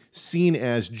being seen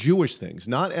as Jewish things,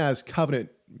 not as covenant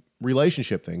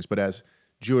relationship things, but as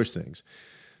Jewish things.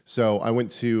 So I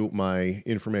went to my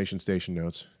information station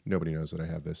notes. Nobody knows that I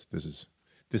have this. This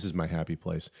is my happy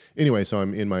place. Anyway, so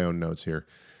I'm in my own notes here.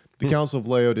 The Council of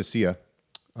Laodicea.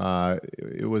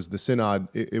 It was the synod.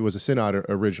 It was a synod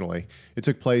originally. It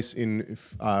took place in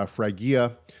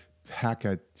Phrygia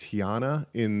Pacatiana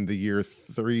in the year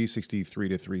 363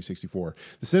 to 364.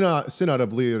 The synod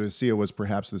of Laodicea was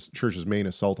perhaps the church's main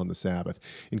assault on the Sabbath.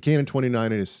 In Canon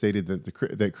 29, it is stated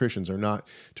that Christians are not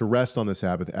to rest on the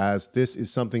Sabbath, as this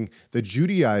is something the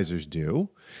Judaizers do,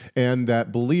 and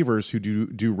that believers who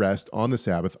do rest on the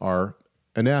Sabbath are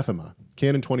anathema.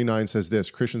 Canon 29 says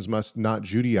this: Christians must not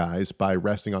Judaize by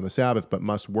resting on the Sabbath, but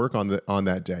must work on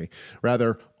that day,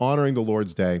 rather honoring the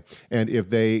Lord's day, and if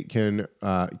they can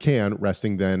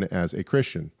resting then as a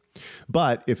Christian.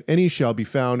 But if any shall be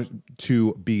found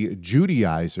to be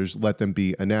Judaizers, let them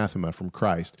be anathema from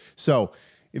Christ. So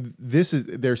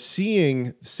they're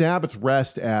seeing Sabbath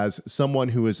rest as someone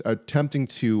who is attempting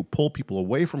to pull people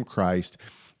away from Christ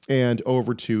and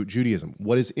over to Judaism.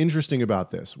 What is interesting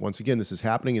about this, once again, this is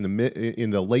happening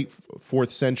in the late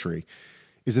 4th century,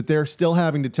 is that they're still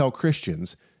having to tell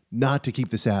Christians not to keep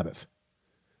the Sabbath.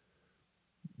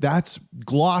 That's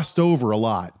glossed over a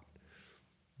lot.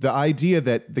 The idea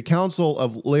that the Council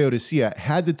of Laodicea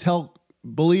had to tell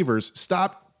believers,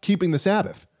 stop keeping the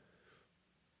Sabbath.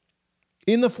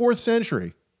 In the 4th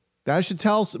century, That should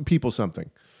tell people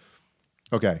something.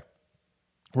 Okay.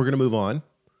 We're going to move on.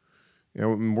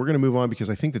 And we're going to move on because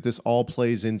I think that this all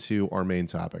plays into our main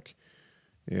topic.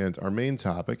 And our main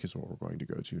topic is what we're going to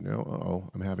go to now. Uh-oh,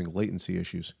 I'm having latency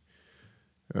issues.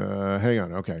 Hang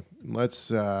on. Okay. Let's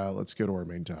go to our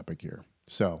main topic here.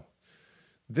 So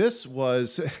this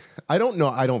was, I don't know.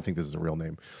 I don't think this is a real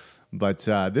name, but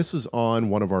this was on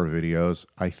one of our videos.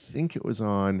 I think it was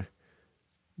on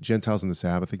Gentiles in the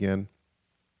Sabbath again.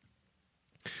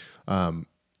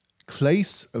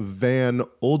 Klaes van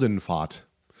Oldenvat.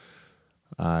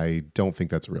 I don't think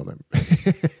that's a real name,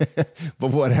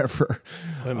 but whatever.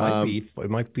 It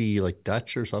might be like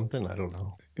Dutch or something. I don't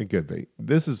know. It could be.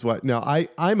 This is what now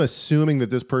I'm assuming that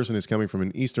this person is coming from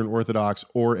an Eastern Orthodox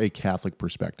or a Catholic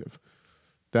perspective.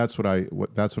 That's my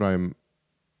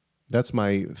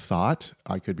thought.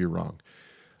 I could be wrong.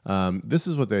 This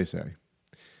is what they say.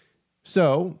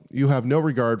 So you have no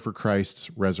regard for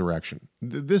Christ's resurrection.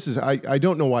 This is, I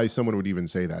don't know why someone would even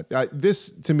say that.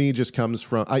 This to me just comes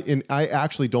from, I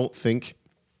actually don't think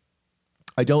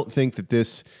that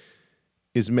this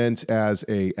is meant as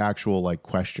a actual like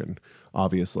question,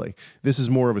 obviously. This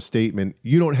is more of a statement.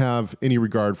 You don't have any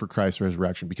regard for Christ's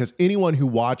resurrection, because anyone who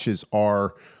watches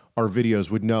our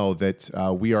videos would know that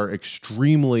we are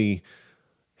extremely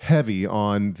heavy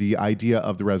on the idea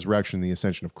of the resurrection, the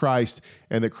ascension of Christ,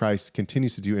 and that Christ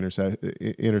continues to do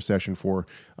intercession for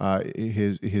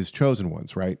his chosen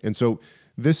ones, right? And so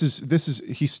this is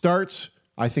he starts.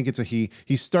 I think it's a he.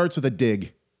 He starts with a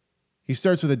dig. He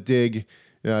starts with a dig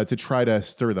to try to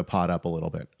stir the pot up a little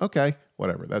bit. Okay,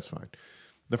 whatever, that's fine.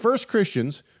 The first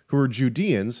Christians, who were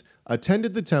Judeans,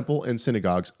 attended the temple and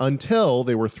synagogues until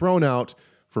they were thrown out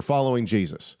for following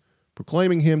Jesus,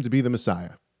 proclaiming him to be the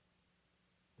Messiah.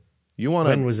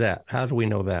 When was that? How do we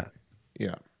know that?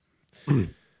 Yeah.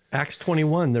 Acts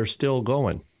 21, they're still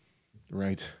going.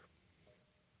 Right.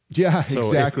 Yeah, so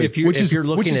exactly. If you're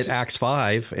looking at Acts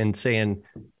 5 and saying...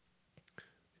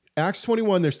 Acts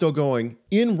 21, they're still going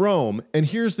in Rome. And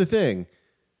here's the thing.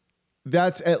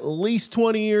 That's at least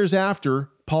 20 years after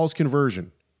Paul's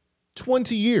conversion.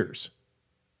 20 years.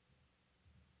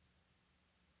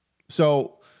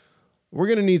 So we're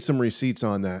going to need some receipts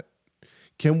on that.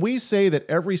 Can we say that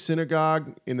every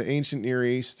synagogue in the ancient Near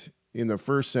East in the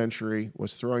first century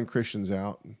was throwing Christians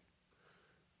out?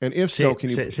 And if so,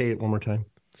 can you say it one more time?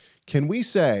 Can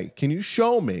you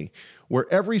show me where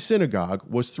every synagogue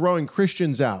was throwing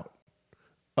Christians out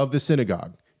of the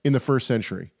synagogue in the first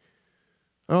century?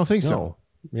 I don't think so.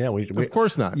 Yeah, of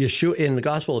course not. Yeshua in the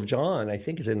Gospel of John, I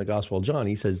think it's in the Gospel of John.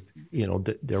 He says,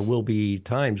 there will be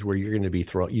times where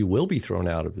you will be thrown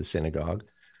out of the synagogue.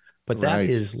 But that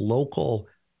is local.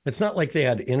 It's not like they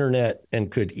had internet and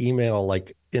could email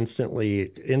like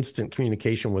instant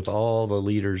communication with all the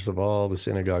leaders of all the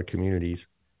synagogue communities.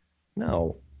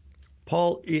 No.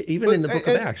 Paul, even in the book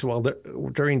of Acts,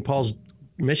 during Paul's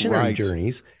missionary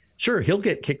journeys, sure, he'll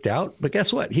get kicked out. But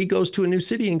guess what? He goes to a new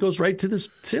city and goes right to the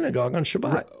synagogue on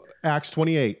Shabbat. Acts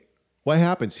 28. What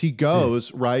happens? He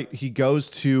goes, right? He goes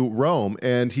to Rome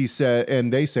and they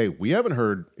say, we haven't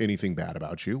heard anything bad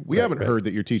about you. We haven't heard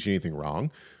that you're teaching anything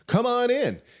wrong. Come on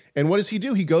in. And what does he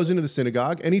do? He goes into the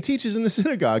synagogue and he teaches in the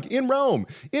synagogue in Rome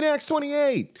in Acts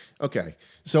 28. Okay.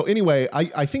 So anyway,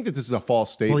 I think that this is a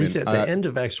false statement. Well, he's at the end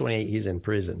of Acts 28, he's in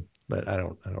prison, but I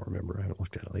don't remember. I haven't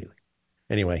looked at it lately.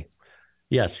 Anyway.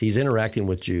 Yes, he's interacting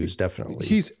with Jews, definitely.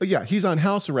 He's on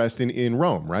house arrest in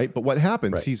Rome, right? But what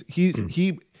happens? Right.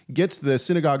 He gets the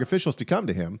synagogue officials to come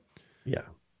to him. Yeah.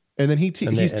 And then he's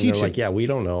teaching. They're like, yeah, we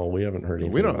don't know. We haven't heard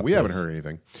anything. We haven't heard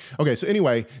anything. Okay, so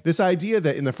anyway, this idea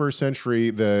that in the first century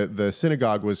the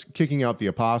synagogue was kicking out the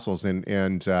apostles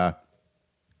and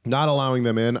not allowing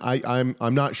them in, I'm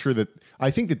not sure that. I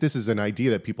think that this is an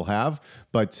idea that people have,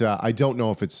 but I don't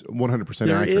know if it's 100%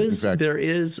 accurate. There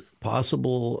is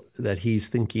possible that he's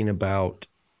thinking about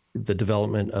the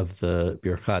development of the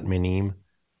Birkat Minim,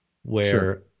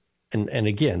 where, and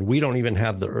again, we don't even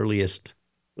have the earliest.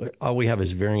 All we have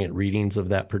is variant readings of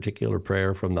that particular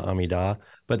prayer from the Amidah.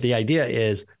 But the idea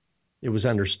is, it was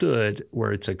understood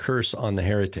where it's a curse on the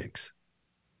heretics,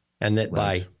 and that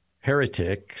by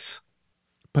heretics,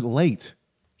 but late.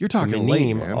 You're talking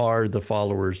late, man. Are the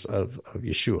followers of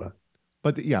Yeshua.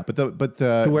 But you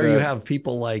have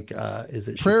people like is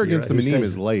it prayer Shakira, against the Minim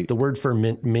is late. The word for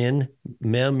mem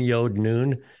yod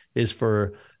nun is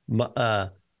for what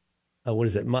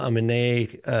is it?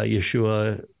 Ma'amene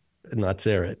Yeshua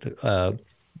Nazaret.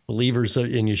 Believers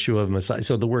in Yeshua Messiah.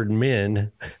 So the word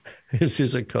min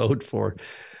is a code for.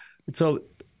 So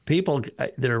people,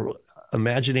 their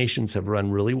imaginations have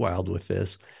run really wild with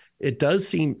this. It does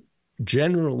seem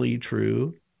generally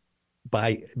true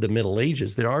by the Middle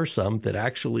Ages, there are some that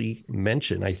actually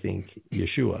mention, I think,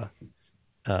 Yeshua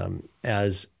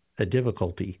as a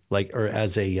difficulty, like, or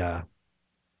as a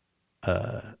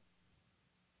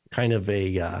kind of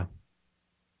that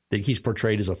he's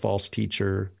portrayed as a false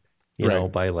teacher,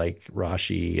 by like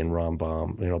Rashi and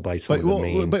Rambam, by some of the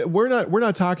main. But we're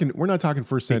not talking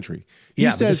first century. He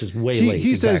Yeah, says, but this is way late. He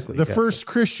Exactly. says the first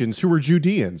Christians who were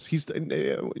Judeans. He's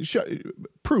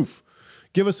proof.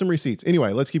 Give us some receipts.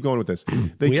 Anyway, let's keep going with this.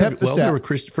 There were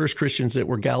first Christians that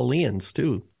were Galileans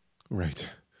too, right,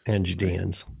 and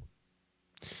Judeans.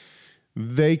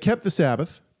 They kept the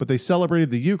Sabbath, but they celebrated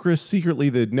the Eucharist secretly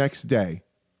the next day.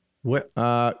 What?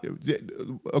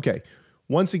 Okay.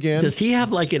 Once again, does he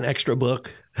have like an extra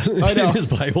book I know. in his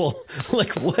Bible?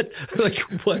 Like what?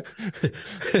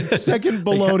 Second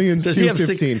Bolognians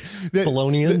 2:15.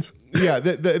 Bolognians?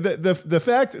 The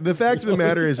fact of the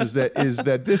matter is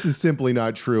that this is simply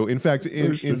not true. In fact,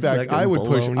 I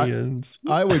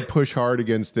would push hard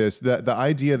against this. The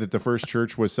idea that the first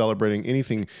church was celebrating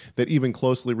anything that even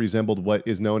closely resembled what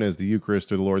is known as the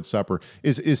Eucharist or the Lord's Supper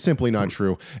is simply not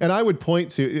true. And I would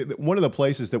point to one of the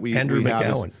places that we have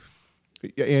McGowan.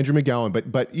 Andrew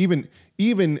McGowan, but even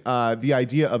the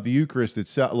idea of the Eucharist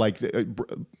itself, like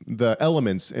the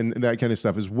elements and that kind of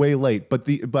stuff, is way late. But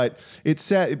it's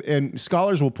said, and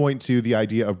scholars will point to the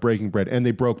idea of breaking bread, and they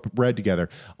broke bread together.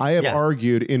 I have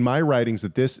argued in my writings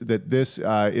that this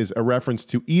is a reference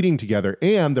to eating together,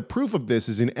 and the proof of this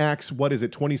is in Acts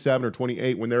 27 or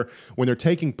 28 when they're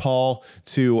taking Paul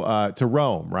to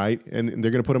Rome, right, and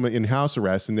they're going to put him in house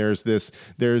arrest, and there's this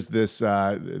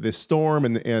storm,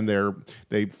 and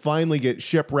they finally get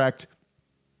shipwrecked.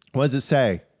 What does it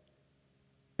say?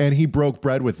 And he broke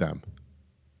bread with them.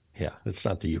 Yeah, it's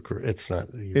not the Eucharist. It's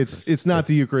not the Eucharist. It's not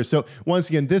the Eucharist. So once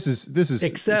again, this is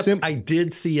except I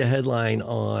did see a headline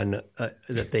on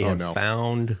that they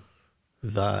found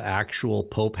the actual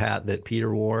Pope hat that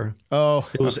Peter wore.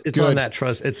 It's good. On that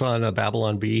trust. It's on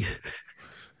Babylon Bee.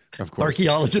 Of course,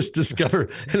 archaeologists discover,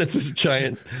 and it's this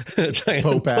giant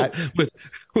Pope hat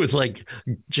with like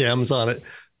gems on it.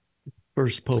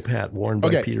 First Pope hat worn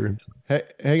by Peter himself.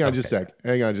 Hang on just a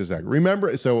sec.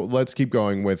 Remember, so let's keep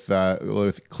going with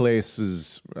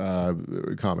Claes's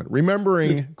comment.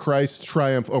 Remembering Christ's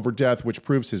triumph over death, which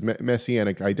proves his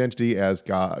messianic identity as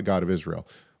God of Israel.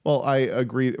 Well, I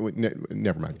agree.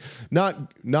 Never mind.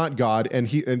 Not God. And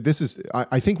this is.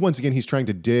 I think once again he's trying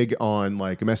to dig on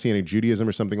like Messianic Judaism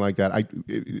or something like that.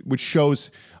 Which shows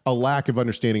a lack of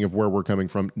understanding of where we're coming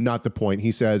from. Not the point.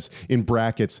 He says in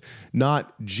brackets,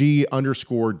 not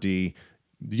G_D.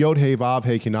 Yod He Vav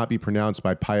He cannot be pronounced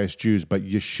by pious Jews, but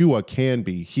Yeshua can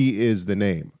be. He is the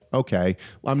name. Okay,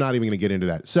 I'm not even going to get into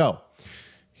that. So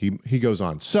he goes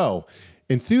on. So.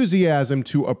 Enthusiasm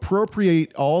to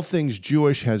appropriate all things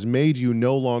Jewish has made you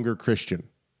no longer Christian.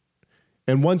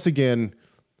 And once again,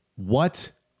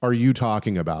 what are you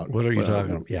talking about? What are you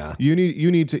talking about? Yeah, you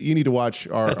need to watch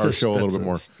our show a little bit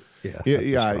more.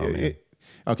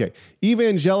 Okay.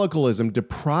 Evangelicalism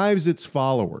deprives its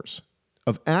followers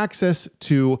of access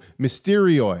to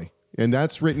mysterioi, and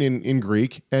that's written in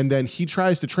Greek. And then he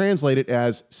tries to translate it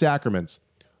as sacraments.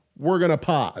 We're gonna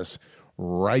pause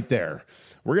right there.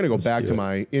 We're going to go back to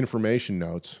my information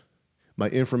notes, my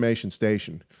information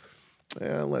station.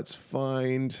 Let's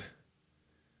find,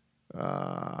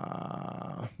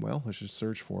 let's just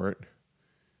search for it.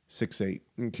 6.8.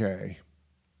 Okay.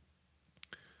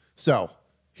 So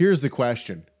here's the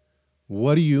question.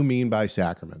 What do you mean by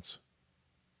sacraments?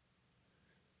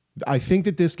 I think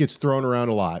that this gets thrown around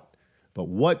a lot, but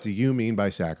what do you mean by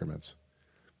sacraments?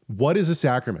 What is a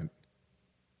sacrament?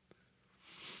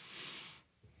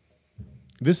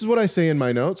 This is what I say in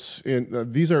my notes.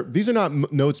 These are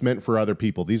not notes meant for other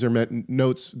people. These are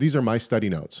notes. These are my study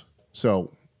notes.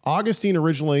 So Augustine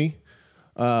originally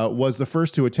was the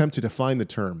first to attempt to define the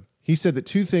term. He said that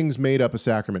two things made up a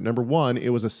sacrament. Number one, it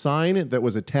was a sign that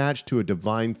was attached to a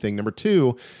divine thing. Number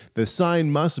two, the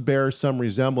sign must bear some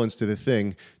resemblance to the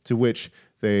thing to which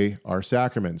they are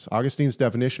sacraments. Augustine's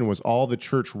definition was all the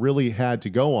church really had to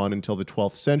go on until the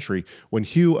 12th century, when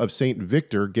Hugh of St.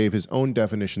 Victor gave his own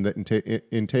definition that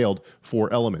entailed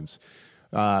 4 elements.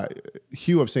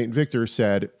 Hugh of St. Victor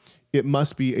said, it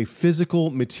must be a physical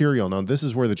material. Now, this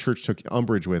is where the church took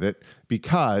umbrage with it,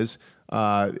 because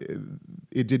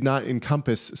it did not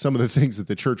encompass some of the things that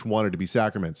the church wanted to be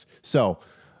sacraments. So,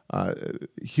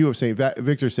 Hugh of St.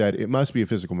 Victor said, it must be a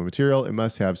physical material. It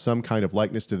must have some kind of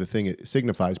likeness to the thing it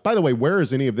signifies. By the way, where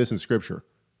is any of this in Scripture?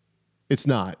 It's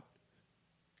not.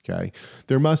 Okay,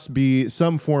 there must be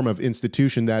some form of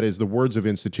institution, that is the words of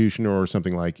institution or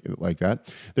something like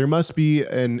that. There must be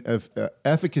an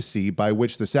efficacy by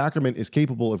which the sacrament is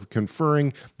capable of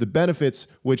conferring the benefits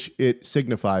which it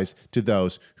signifies to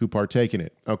those who partake in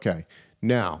it. Okay,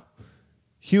 now,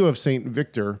 Hugh of St.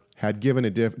 Victor had given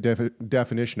a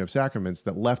definition of sacraments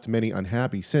that left many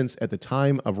unhappy, since at the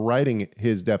time of writing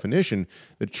his definition,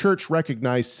 the church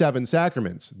recognized 7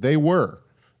 sacraments. They were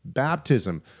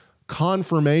baptism,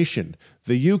 confirmation,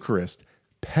 the Eucharist,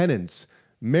 penance,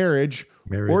 marriage,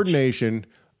 ordination,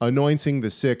 anointing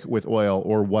the sick with oil,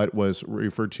 or what was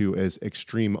referred to as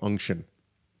extreme unction.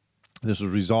 This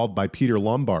was resolved by Peter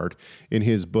Lombard in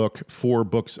his book, 4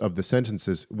 Books of the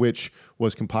Sentences, which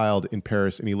was compiled in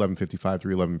Paris in 1155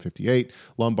 through 1158.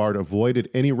 Lombard avoided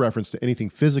any reference to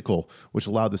anything physical, which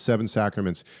allowed the 7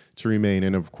 sacraments to remain.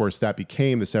 And of course, that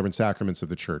became the 7 sacraments of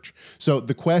the church. So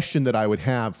the question that I would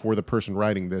have for the person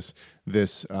writing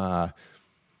this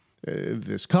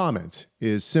comment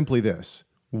is simply this: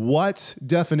 what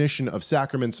definition of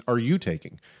sacraments are you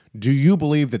taking? Do you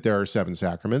believe that there are 7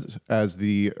 sacraments, as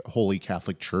the Holy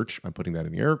Catholic Church, I'm putting that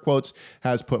in air quotes,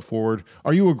 has put forward?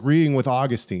 Are you agreeing with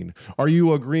Augustine? Are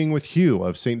you agreeing with Hugh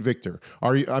of St. Victor?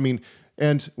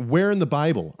 And where in the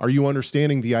Bible are you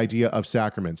understanding the idea of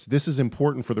sacraments? This is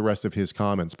important for the rest of his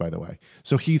comments, by the way.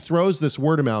 So he throws this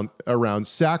word around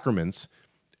sacraments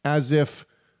as if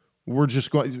we're just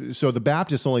going. So the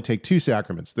Baptists only take 2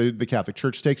 sacraments. The Catholic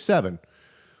Church takes 7.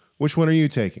 Which one are you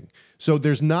taking? So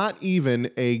there's not even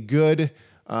a good,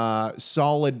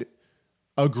 solid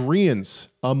agreement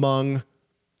among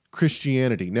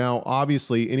Christianity. Now,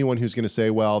 obviously, anyone who's going to say,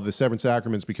 well, the 7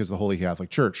 sacraments because of the Holy Catholic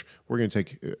Church, we're going to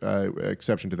take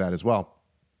exception to that as well.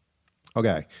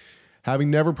 Okay.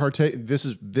 Having never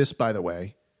this, by the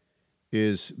way,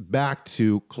 is back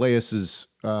to Claeus's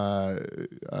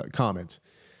comment.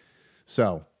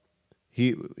 So,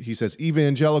 He says,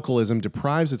 evangelicalism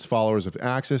deprives its followers of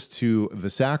access to the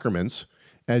sacraments,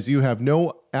 as you have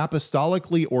no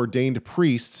apostolically ordained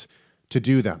priests to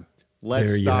do them.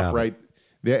 Let's stop right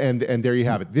there. And there you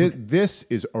have it. This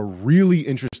is a really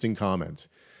interesting comment.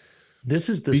 This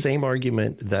is the same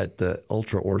argument that the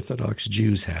ultra-Orthodox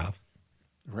Jews have.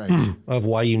 Right. Of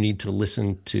why you need to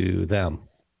listen to them.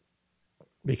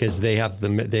 Because they have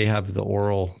the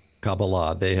oral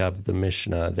Kabbalah, they have the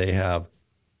Mishnah, they have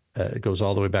it goes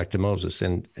all the way back to Moses.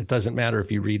 And it doesn't matter if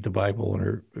you read the Bible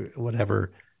or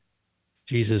whatever,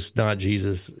 Jesus, not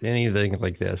Jesus, anything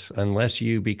like this, unless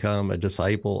you become a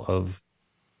disciple of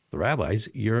the rabbis,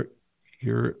 you're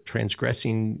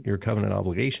transgressing your covenant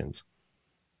obligations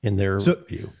in their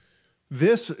view.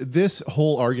 This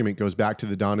whole argument goes back to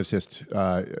the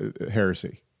Donatist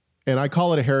heresy. And I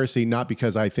call it a heresy not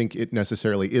because I think it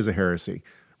necessarily is a heresy.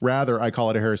 Rather, I call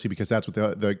it a heresy because that's what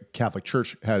the Catholic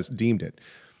Church has deemed it.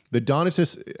 The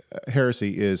Donatist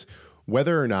heresy is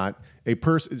whether or not a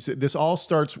person, this all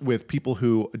starts with people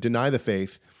who deny the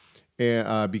faith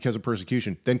because of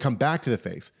persecution, then come back to the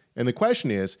faith. And the question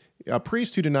is, a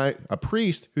priest who denies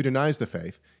the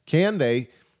faith, can they,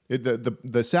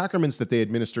 the sacraments that they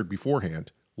administered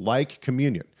beforehand, like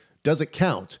communion, does it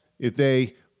count if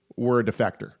they were a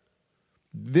defector?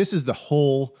 This is the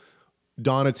whole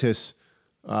Donatist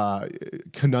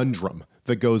conundrum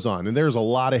that goes on. And there's a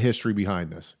lot of history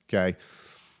behind this, okay?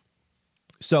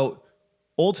 So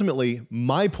ultimately,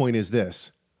 my point is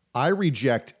this: I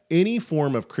reject any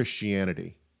form of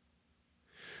Christianity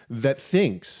that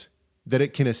thinks that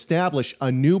it can establish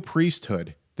a new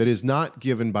priesthood that is not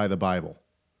given by the Bible.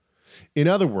 In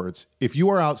other words, if you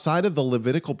are outside of the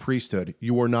Levitical priesthood,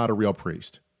 you are not a real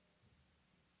priest.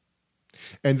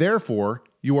 And therefore,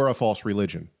 you are a false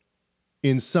religion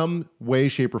in some way,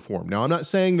 shape, or form. Now, I'm not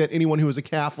saying that anyone who is a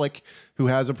Catholic who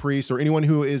has a priest, or anyone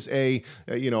who is a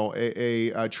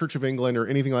Church of England or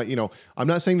anything like, I'm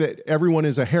not saying that everyone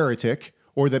is a heretic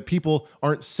or that people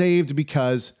aren't saved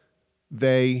because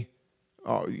they,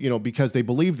 because they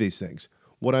believe these things.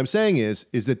 What I'm saying is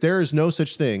that there is no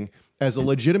such thing as a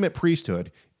legitimate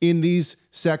priesthood in these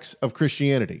sects of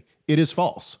Christianity. It is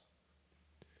false.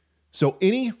 So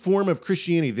any form of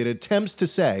Christianity that attempts to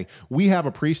say we have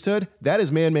a priesthood, that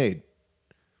is man-made.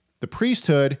 The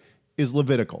priesthood is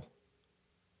Levitical.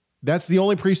 That's the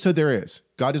only priesthood there is.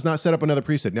 God does not set up another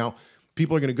priesthood. Now,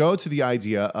 people are going to go to the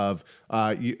idea of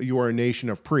you are a nation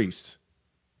of priests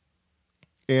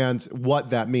and what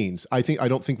that means. I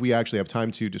don't think we actually have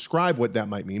time to describe what that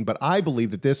might mean, but I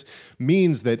believe that this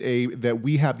means that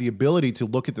we have the ability to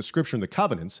look at the Scripture and the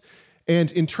covenants and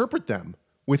interpret them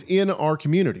within our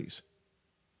communities.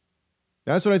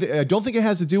 That's what I think. I don't think it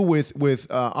has to do with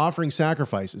offering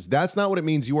sacrifices. That's not what it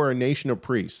means. You are a nation of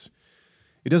priests.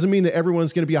 It doesn't mean that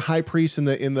everyone's going to be a high priest in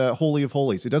the Holy of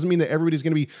Holies. It doesn't mean that everybody's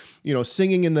going to be,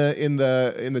 singing in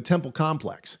the temple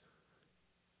complex.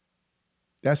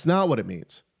 That's not what it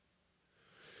means.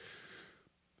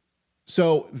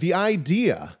 So the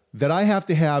idea that I have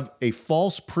to have a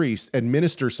false priest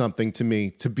administer something to me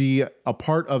to be a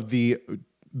part of the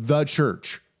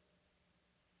church,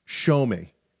 show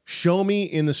me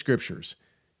in the scriptures.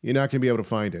 You're not going to be able to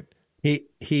find it.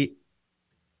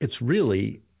 It's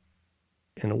really,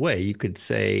 in a way, you could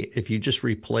say, if you just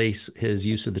replace his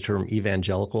use of the term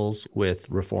evangelicals with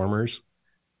reformers,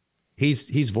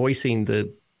 he's voicing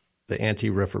the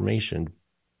anti-Reformation.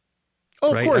 Oh,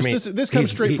 of right? course. I mean, this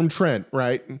comes straight from Trent,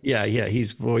 right? Yeah.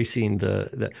 He's voicing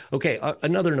the. Okay.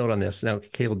 Another note on this. Now,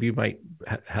 Caleb, you might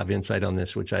have insight on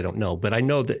this, which I don't know, but I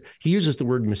know that he uses the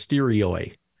word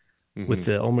mysterioi with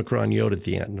the Omicron yod at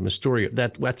the end. The mysterio,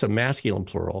 that's a masculine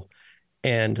plural.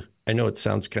 And I know it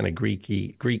sounds kind of Greek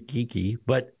geeky,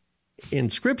 but in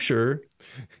Scripture,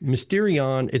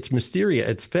 mysterion, it's mysteria,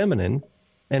 it's feminine,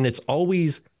 and it's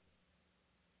always.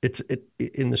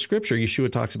 In the Scripture,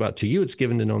 Yeshua talks about, to you it's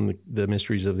given to know the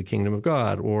mysteries of the kingdom of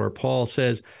God, or Paul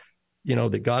says,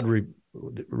 that God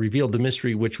revealed the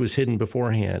mystery which was hidden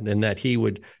beforehand, and that he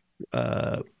would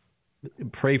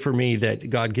pray for me that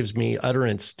God gives me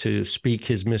utterance to speak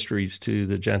his mysteries to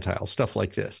the Gentiles, stuff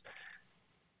like this.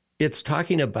 It's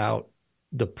talking about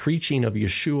the preaching of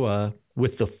Yeshua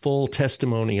with the full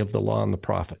testimony of the law and the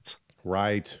prophets.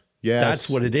 Right. Yes. That's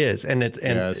what it is. And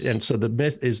Yes. So the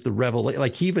myth is the revelation.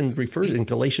 Like he even refers in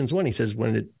Galatians 1, he says,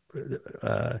 when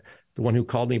the one who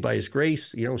called me by his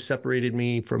grace, separated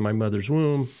me from my mother's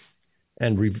womb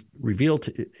and revealed,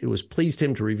 it was pleased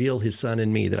him to reveal his son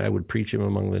in me that I would preach him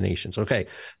among the nations. Okay.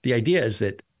 The idea is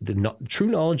that the true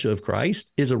knowledge of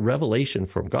Christ is a revelation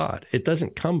from God. It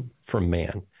doesn't come from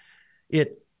man.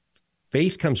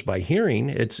 Faith comes by hearing.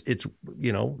 It's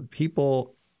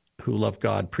people who love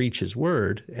God preach his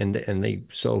word and they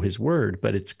sow his word,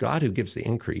 but it's God who gives the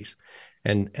increase.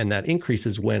 And that increase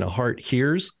is when a heart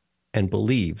hears and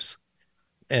believes.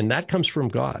 And that comes from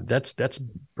God. That's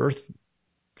birth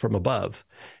from above.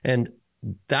 And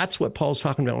that's what Paul's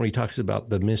talking about when he talks about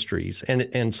the mysteries.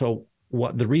 And so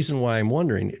the reason why I'm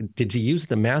wondering, did he use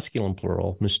the masculine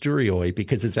plural, mysterioi,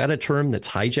 because is that a term that's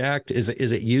hijacked? Is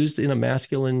it used in a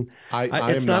masculine?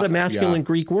 It's not a masculine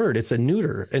Greek word. It's a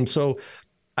neuter. And so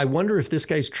I wonder if this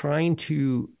guy's trying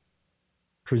to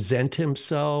present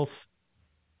himself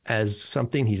as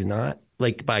something he's not,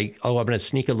 like I'm going to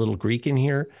sneak a little Greek in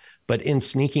here, but in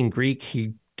sneaking Greek,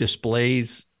 he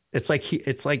displays, it's like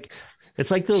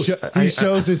those. He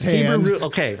shows his hand.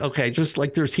 Okay. Just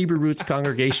like there's Hebrew roots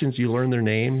congregations, you learn their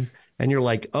name and you're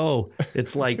like, oh,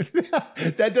 it's like.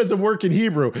 That doesn't work in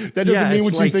Hebrew. That doesn't mean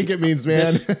what you think it means,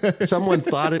 man. Someone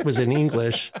thought it was in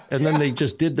English and then they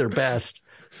just did their best.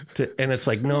 And it's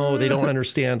like, no, they don't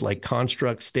understand like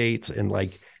construct states and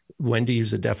like when to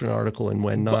use a definite article and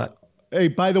when not. Hey,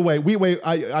 by the way, wait.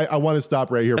 I want to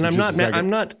stop right here. And I'm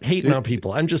not hating on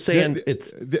people. I'm just saying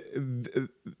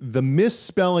the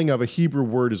misspelling of a Hebrew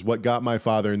word is what got my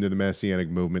father into the Messianic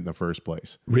movement in the first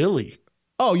place. Really?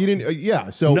 Oh, you didn't?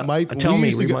 Yeah. So remind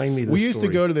me. We used to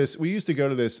go to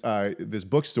this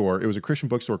bookstore. It was a Christian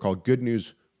bookstore called Good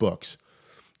News Books.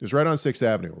 It was right on 6th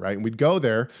Avenue, right? And we'd go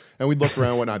there and we'd look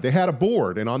around and whatnot. They had a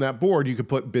board, and on that board, you could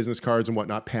put business cards and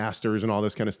whatnot, pastors and all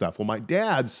this kind of stuff. Well, my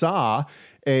dad saw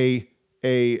a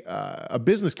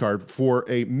business card for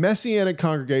a Messianic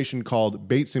congregation called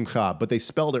Beit Simcha, but they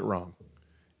spelled it wrong.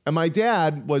 And my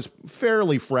dad was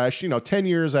fairly fresh, 10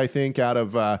 years, I think, out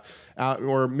of,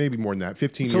 or maybe more than that,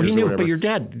 15 years. So he knew, or whatever. But your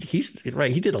dad, he's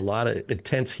right. He did a lot of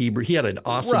intense Hebrew. He had an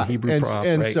awesome Hebrew prof.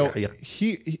 And right? so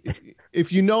he,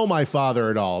 if you know my father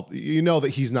at all, you know that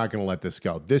he's not going to let this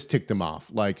go. This ticked him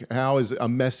off. Like, how is a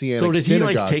Messianic synagogue? So did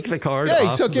synagogue? He like take the card? Yeah,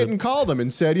 he took it and called him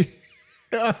and said,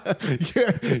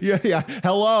 yeah.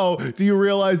 Hello. Do you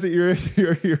realize that your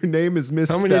name is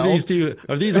misspelled? How many of these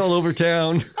are these all over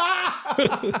town?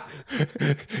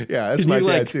 Yeah, that's my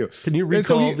dad too. Can you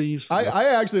recall these? I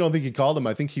actually don't think he called him.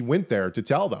 I think he went there to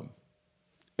tell them.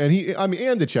 And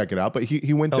and to check it out, but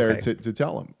he went there to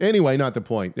tell them. Anyway, not the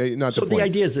point. The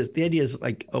idea is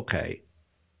like, okay.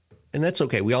 And that's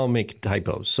okay. We all make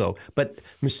typos. So, but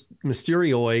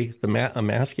mysterioi, a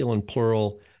masculine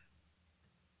plural,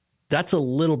 that's a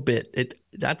little bit,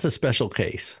 that's a special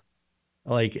case.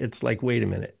 Like, it's like, wait a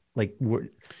minute. Like,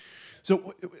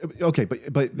 so, okay,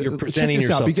 but you're presenting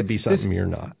yourself to be something you're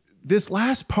not. This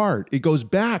last part, it goes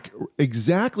back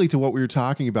exactly to what we were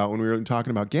talking about when we were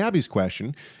talking about Gabby's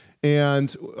question and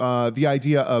the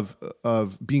idea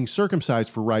of being circumcised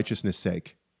for righteousness'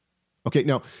 sake. Okay,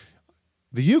 now,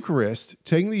 the Eucharist,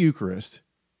 taking the Eucharist,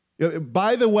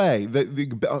 By the way,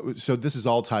 so this is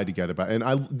all tied together.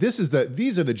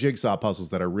 These are the jigsaw puzzles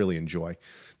that I really enjoy.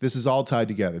 This is all tied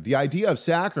together. The idea of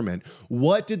sacrament.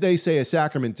 What did they say a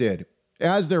sacrament did?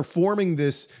 As they're forming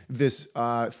this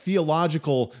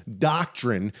theological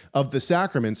doctrine of the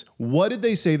sacraments, what did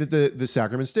they say that the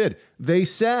sacraments did? They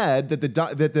said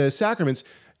that the sacraments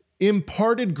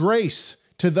imparted grace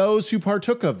to those who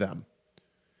partook of them.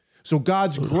 So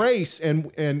God's grace,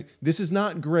 and this is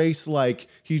not grace like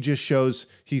he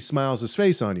smiles his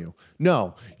face on you.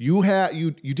 No, you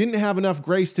didn't have enough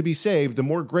grace to be saved. The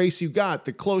more grace you got,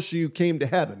 the closer you came to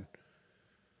heaven.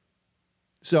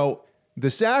 So the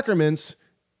sacraments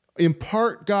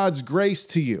impart God's grace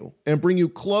to you and bring you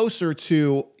closer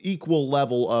to equal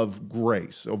level of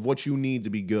grace, of what you need to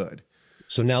be good.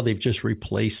 So now they've just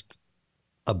replaced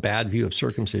a bad view of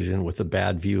circumcision with a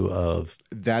bad view of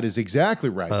that is exactly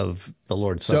right of the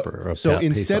Lord's Supper. So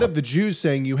instead of the Jews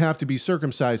saying you have to be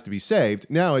circumcised to be saved,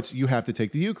 now it's you have to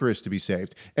take the Eucharist to be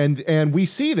saved. And we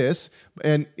see this,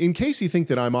 and in case you think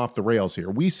that I'm off the rails here,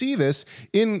 we see this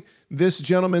in this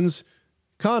gentleman's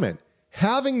comment.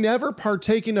 Having never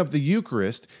partaken of the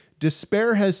Eucharist,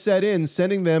 despair has set in,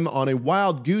 sending them on a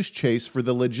wild goose chase for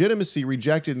the legitimacy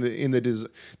rejected in the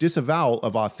disavowal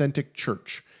of authentic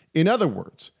church. In other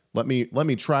words, let me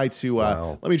try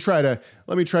to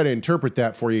interpret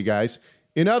that for you guys.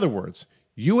 In other words,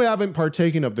 you haven't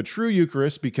partaken of the true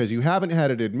Eucharist because you haven't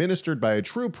had it administered by a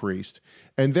true priest,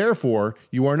 and therefore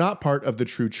you are not part of the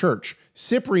true church.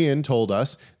 Cyprian told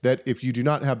us that if you do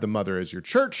not have the mother as your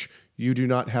church, you do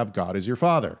not have God as your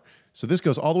father. So this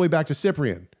goes all the way back to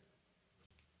Cyprian.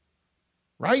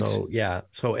 Right? So, yeah.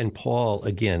 So, and Paul,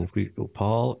 again,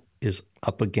 Paul is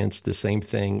up against the same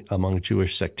thing among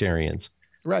Jewish sectarians,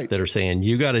 right? That are saying,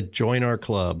 you got to join our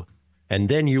club, and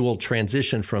then you will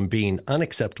transition from being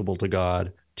unacceptable to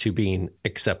God to being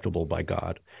acceptable by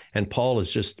God. And Paul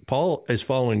is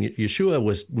following, Yeshua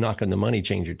was knocking the money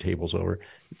changer tables over.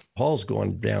 Paul's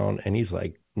going down, and he's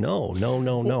like, no.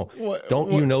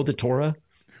 Don't you know the Torah?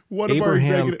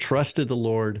 Abraham trusted the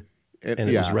Lord, and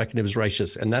it was reckoned as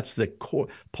righteous. And that's the core.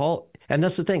 Paul, and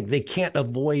that's the thing. They can't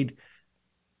avoid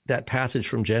that passage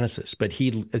from Genesis, but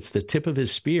it's the tip of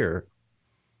his spear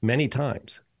many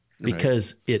times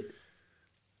because it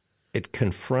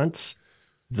confronts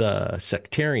the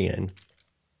sectarian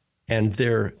and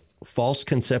their false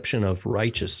conception of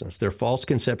righteousness, their false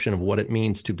conception of what it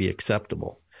means to be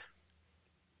acceptable.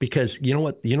 Because you know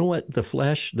what the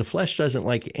flesh doesn't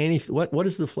like anything. What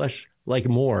is the flesh like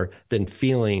more than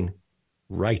feeling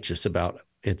righteous about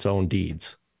its own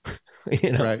deeds?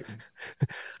 Right.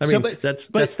 I mean, that's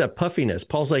that puffiness.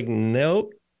 Paul's like,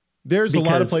 nope. There's a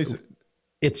lot of places.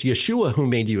 It's Yeshua who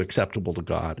made you acceptable to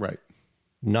God. Right.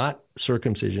 Not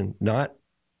circumcision, not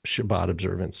Shabbat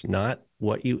observance, not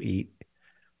what you eat.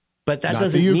 But that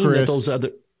doesn't mean that those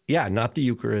other, not the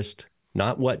Eucharist,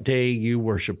 not what day you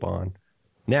worship on.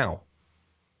 Now,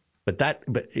 but that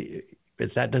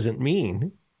doesn't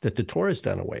mean that the Torah is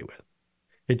done away with.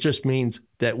 It just means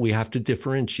that we have to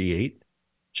differentiate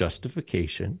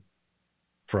justification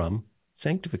from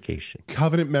sanctification.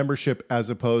 Covenant membership as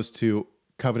opposed to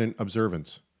covenant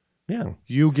observance. Yeah.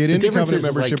 You get into covenant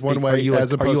membership one way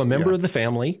as opposed to... Are you a member of the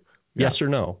family? Yes or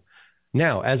no?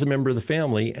 Now, as a member of the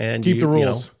family, and keep the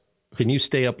rules. Can you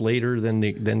stay up later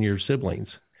than your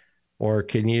siblings? Or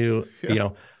can you,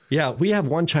 we have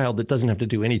one child that doesn't have to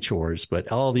do any chores,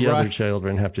 but all the other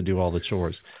children have to do all the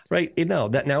chores. Right?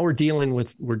 That now we're dealing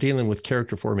with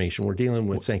character formation. We're dealing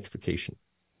with sanctification.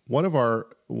 One of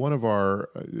our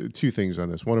two things on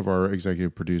this. One of our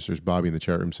executive producers, Bobby, in the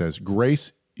chat room says,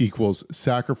 grace equals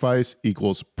sacrifice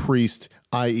equals priest,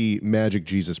 i.e. magic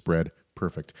Jesus bread.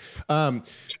 Perfect. I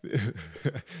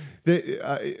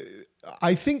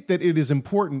think that it is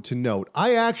important to note,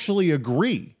 I actually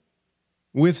agree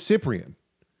with Cyprian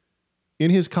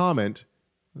in his comment.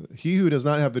 He who does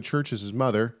not have the church as his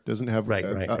mother doesn't have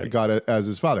God as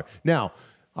his father. Now,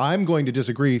 I'm going to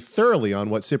disagree thoroughly on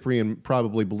what Cyprian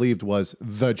probably believed was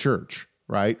the church,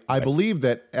 right? I believe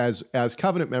that as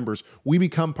covenant members, we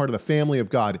become part of the family of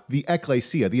God, the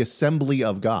ecclesia, the assembly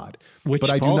of God. Which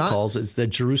Paul calls is the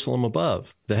Jerusalem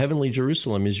above. The heavenly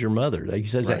Jerusalem is your mother. He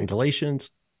says that in Galatians.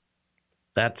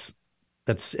 It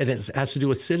has to do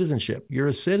with citizenship. You're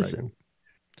a citizen.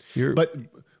 Right.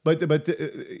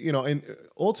 And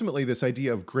ultimately this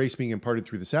idea of grace being imparted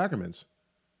through the sacraments,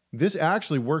 this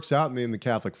actually works out in the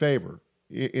Catholic favor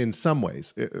in some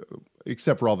ways,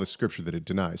 except for all the scripture that it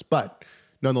denies. But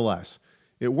nonetheless,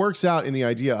 it works out in the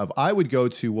idea of, I would go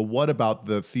to, well, what about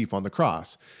the thief on the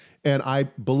cross? And I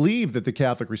believe that the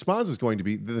Catholic response is going to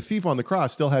be that the thief on the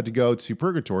cross still had to go to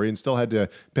purgatory and still had to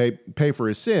pay for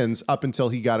his sins up until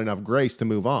he got enough grace to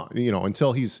move on,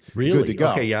 until he's good to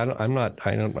go. Okay, yeah, I'm not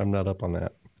up on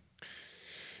that.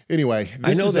 Anyway,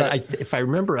 I know that if I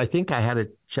remember, I think I had a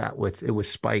chat with, it was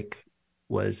Spike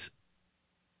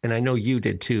and I know you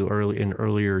did too, in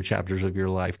earlier chapters of your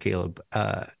life, Caleb,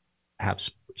 have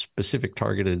specific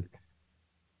targeted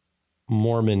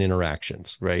Mormon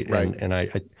interactions, right? Right. And I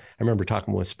remember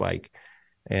talking with Spike,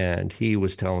 and he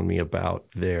was telling me about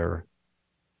I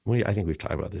think we've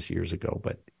talked about this years ago,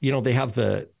 but they have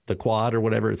the quad or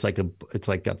whatever. It's like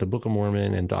got the Book of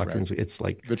Mormon and doctrines. Right. It's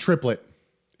like the triplet.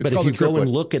 But if you go and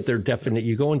look at their definition,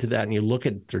 you go into that and you look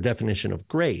at their definition of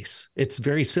grace, it's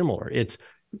very similar. It's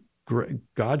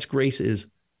God's grace is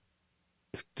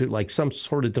to like some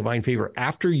sort of divine favor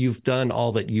after you've done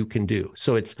all that you can do.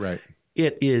 So it's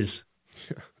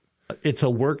a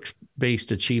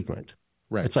work-based achievement.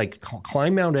 Right. It's like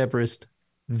climb Mount Everest,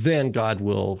 then God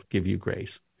will give you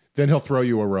grace. Then he'll throw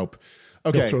you a rope.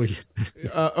 Okay.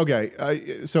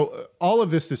 Okay. So all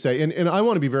of this to say, and I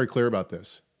want to be very clear about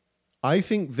this. I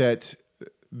think that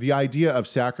the idea of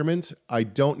sacrament, I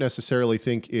don't necessarily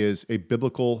think is a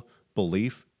biblical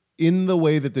belief in the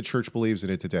way that the church believes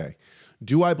in it today.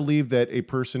 Do I believe that a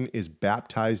person is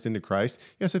baptized into Christ?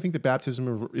 Yes, I think that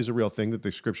baptism is a real thing that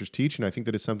the scriptures teach, and I think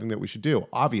that it's something that we should do,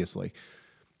 obviously.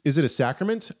 Is it a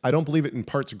sacrament? I don't believe it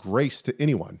imparts grace to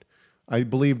anyone. I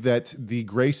believe that the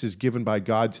grace is given by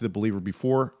God to the believer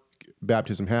before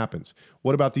baptism happens.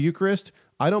 What about the Eucharist?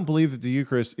 I don't believe that the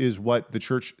Eucharist is what the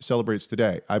church celebrates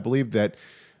today. I believe that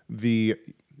the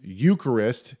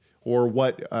Eucharist, or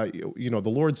what the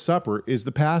Lord's Supper, is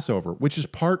the Passover, which is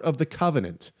part of the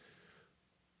covenant.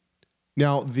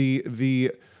 Now,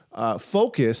 the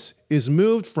focus is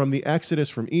moved from the exodus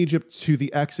from Egypt to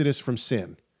the exodus from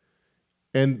sin,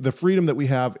 and the freedom that we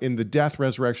have in the death,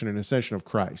 resurrection, and ascension of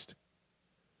Christ.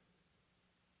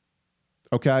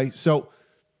 Okay, so.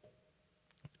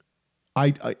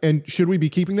 And should we be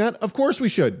keeping that? Of course we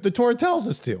should. The Torah tells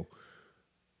us to.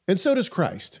 And so does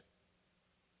Christ.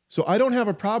 So I don't have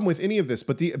a problem with any of this,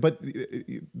 but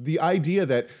the idea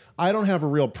that I don't have a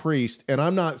real priest and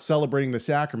I'm not celebrating the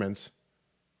sacraments,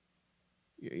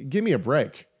 give me a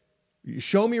break.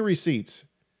 Show me receipts.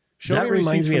 That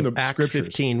reminds me of Acts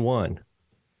 15:1.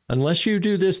 Unless you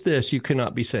do this, you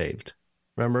cannot be saved.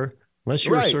 Remember? Unless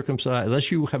you're circumcised,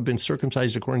 unless you have been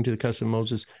circumcised according to the custom of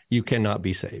Moses, you cannot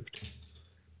be saved.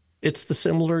 It's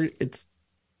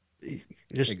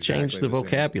just change the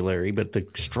vocabulary, but the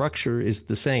structure is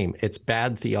the same. It's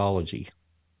bad theology.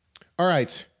 All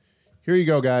right. Here you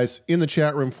go, guys. In the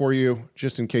chat room for you,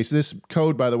 just in case. This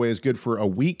code, by the way, is good for a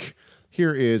week.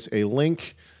 Here is a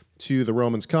link to the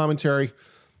Romans commentary.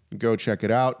 Go check it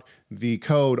out. The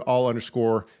code all_MMROM.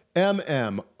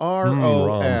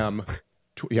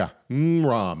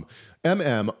 MROM.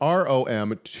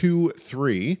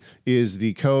 MMROM23 is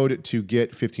the code to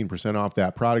get 15% off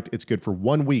that product. It's good for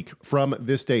 1 week from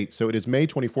this date. So it is May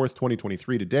 24th,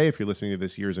 2023 today. If you're listening to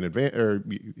this years in advance or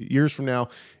years from now,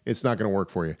 it's not going to work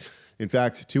for you. In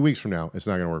fact, 2 weeks from now, it's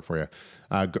not going to work for you.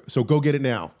 So go get it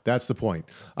now. That's the point.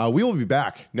 We will be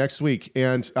back next week,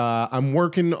 and I'm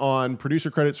working on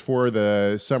producer credits for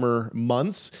the summer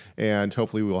months, and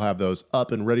hopefully we will have those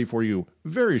up and ready for you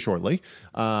very shortly.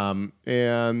 And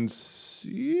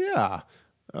yeah,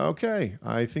 okay.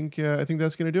 I think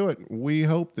that's going to do it. We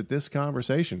hope that this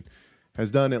conversation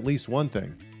has done at least one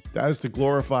thing. That is to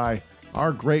glorify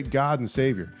our great God and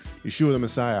Savior, Yeshua the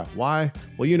Messiah. Why?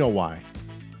 Well, you know why.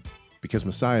 Because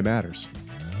Messiah matters.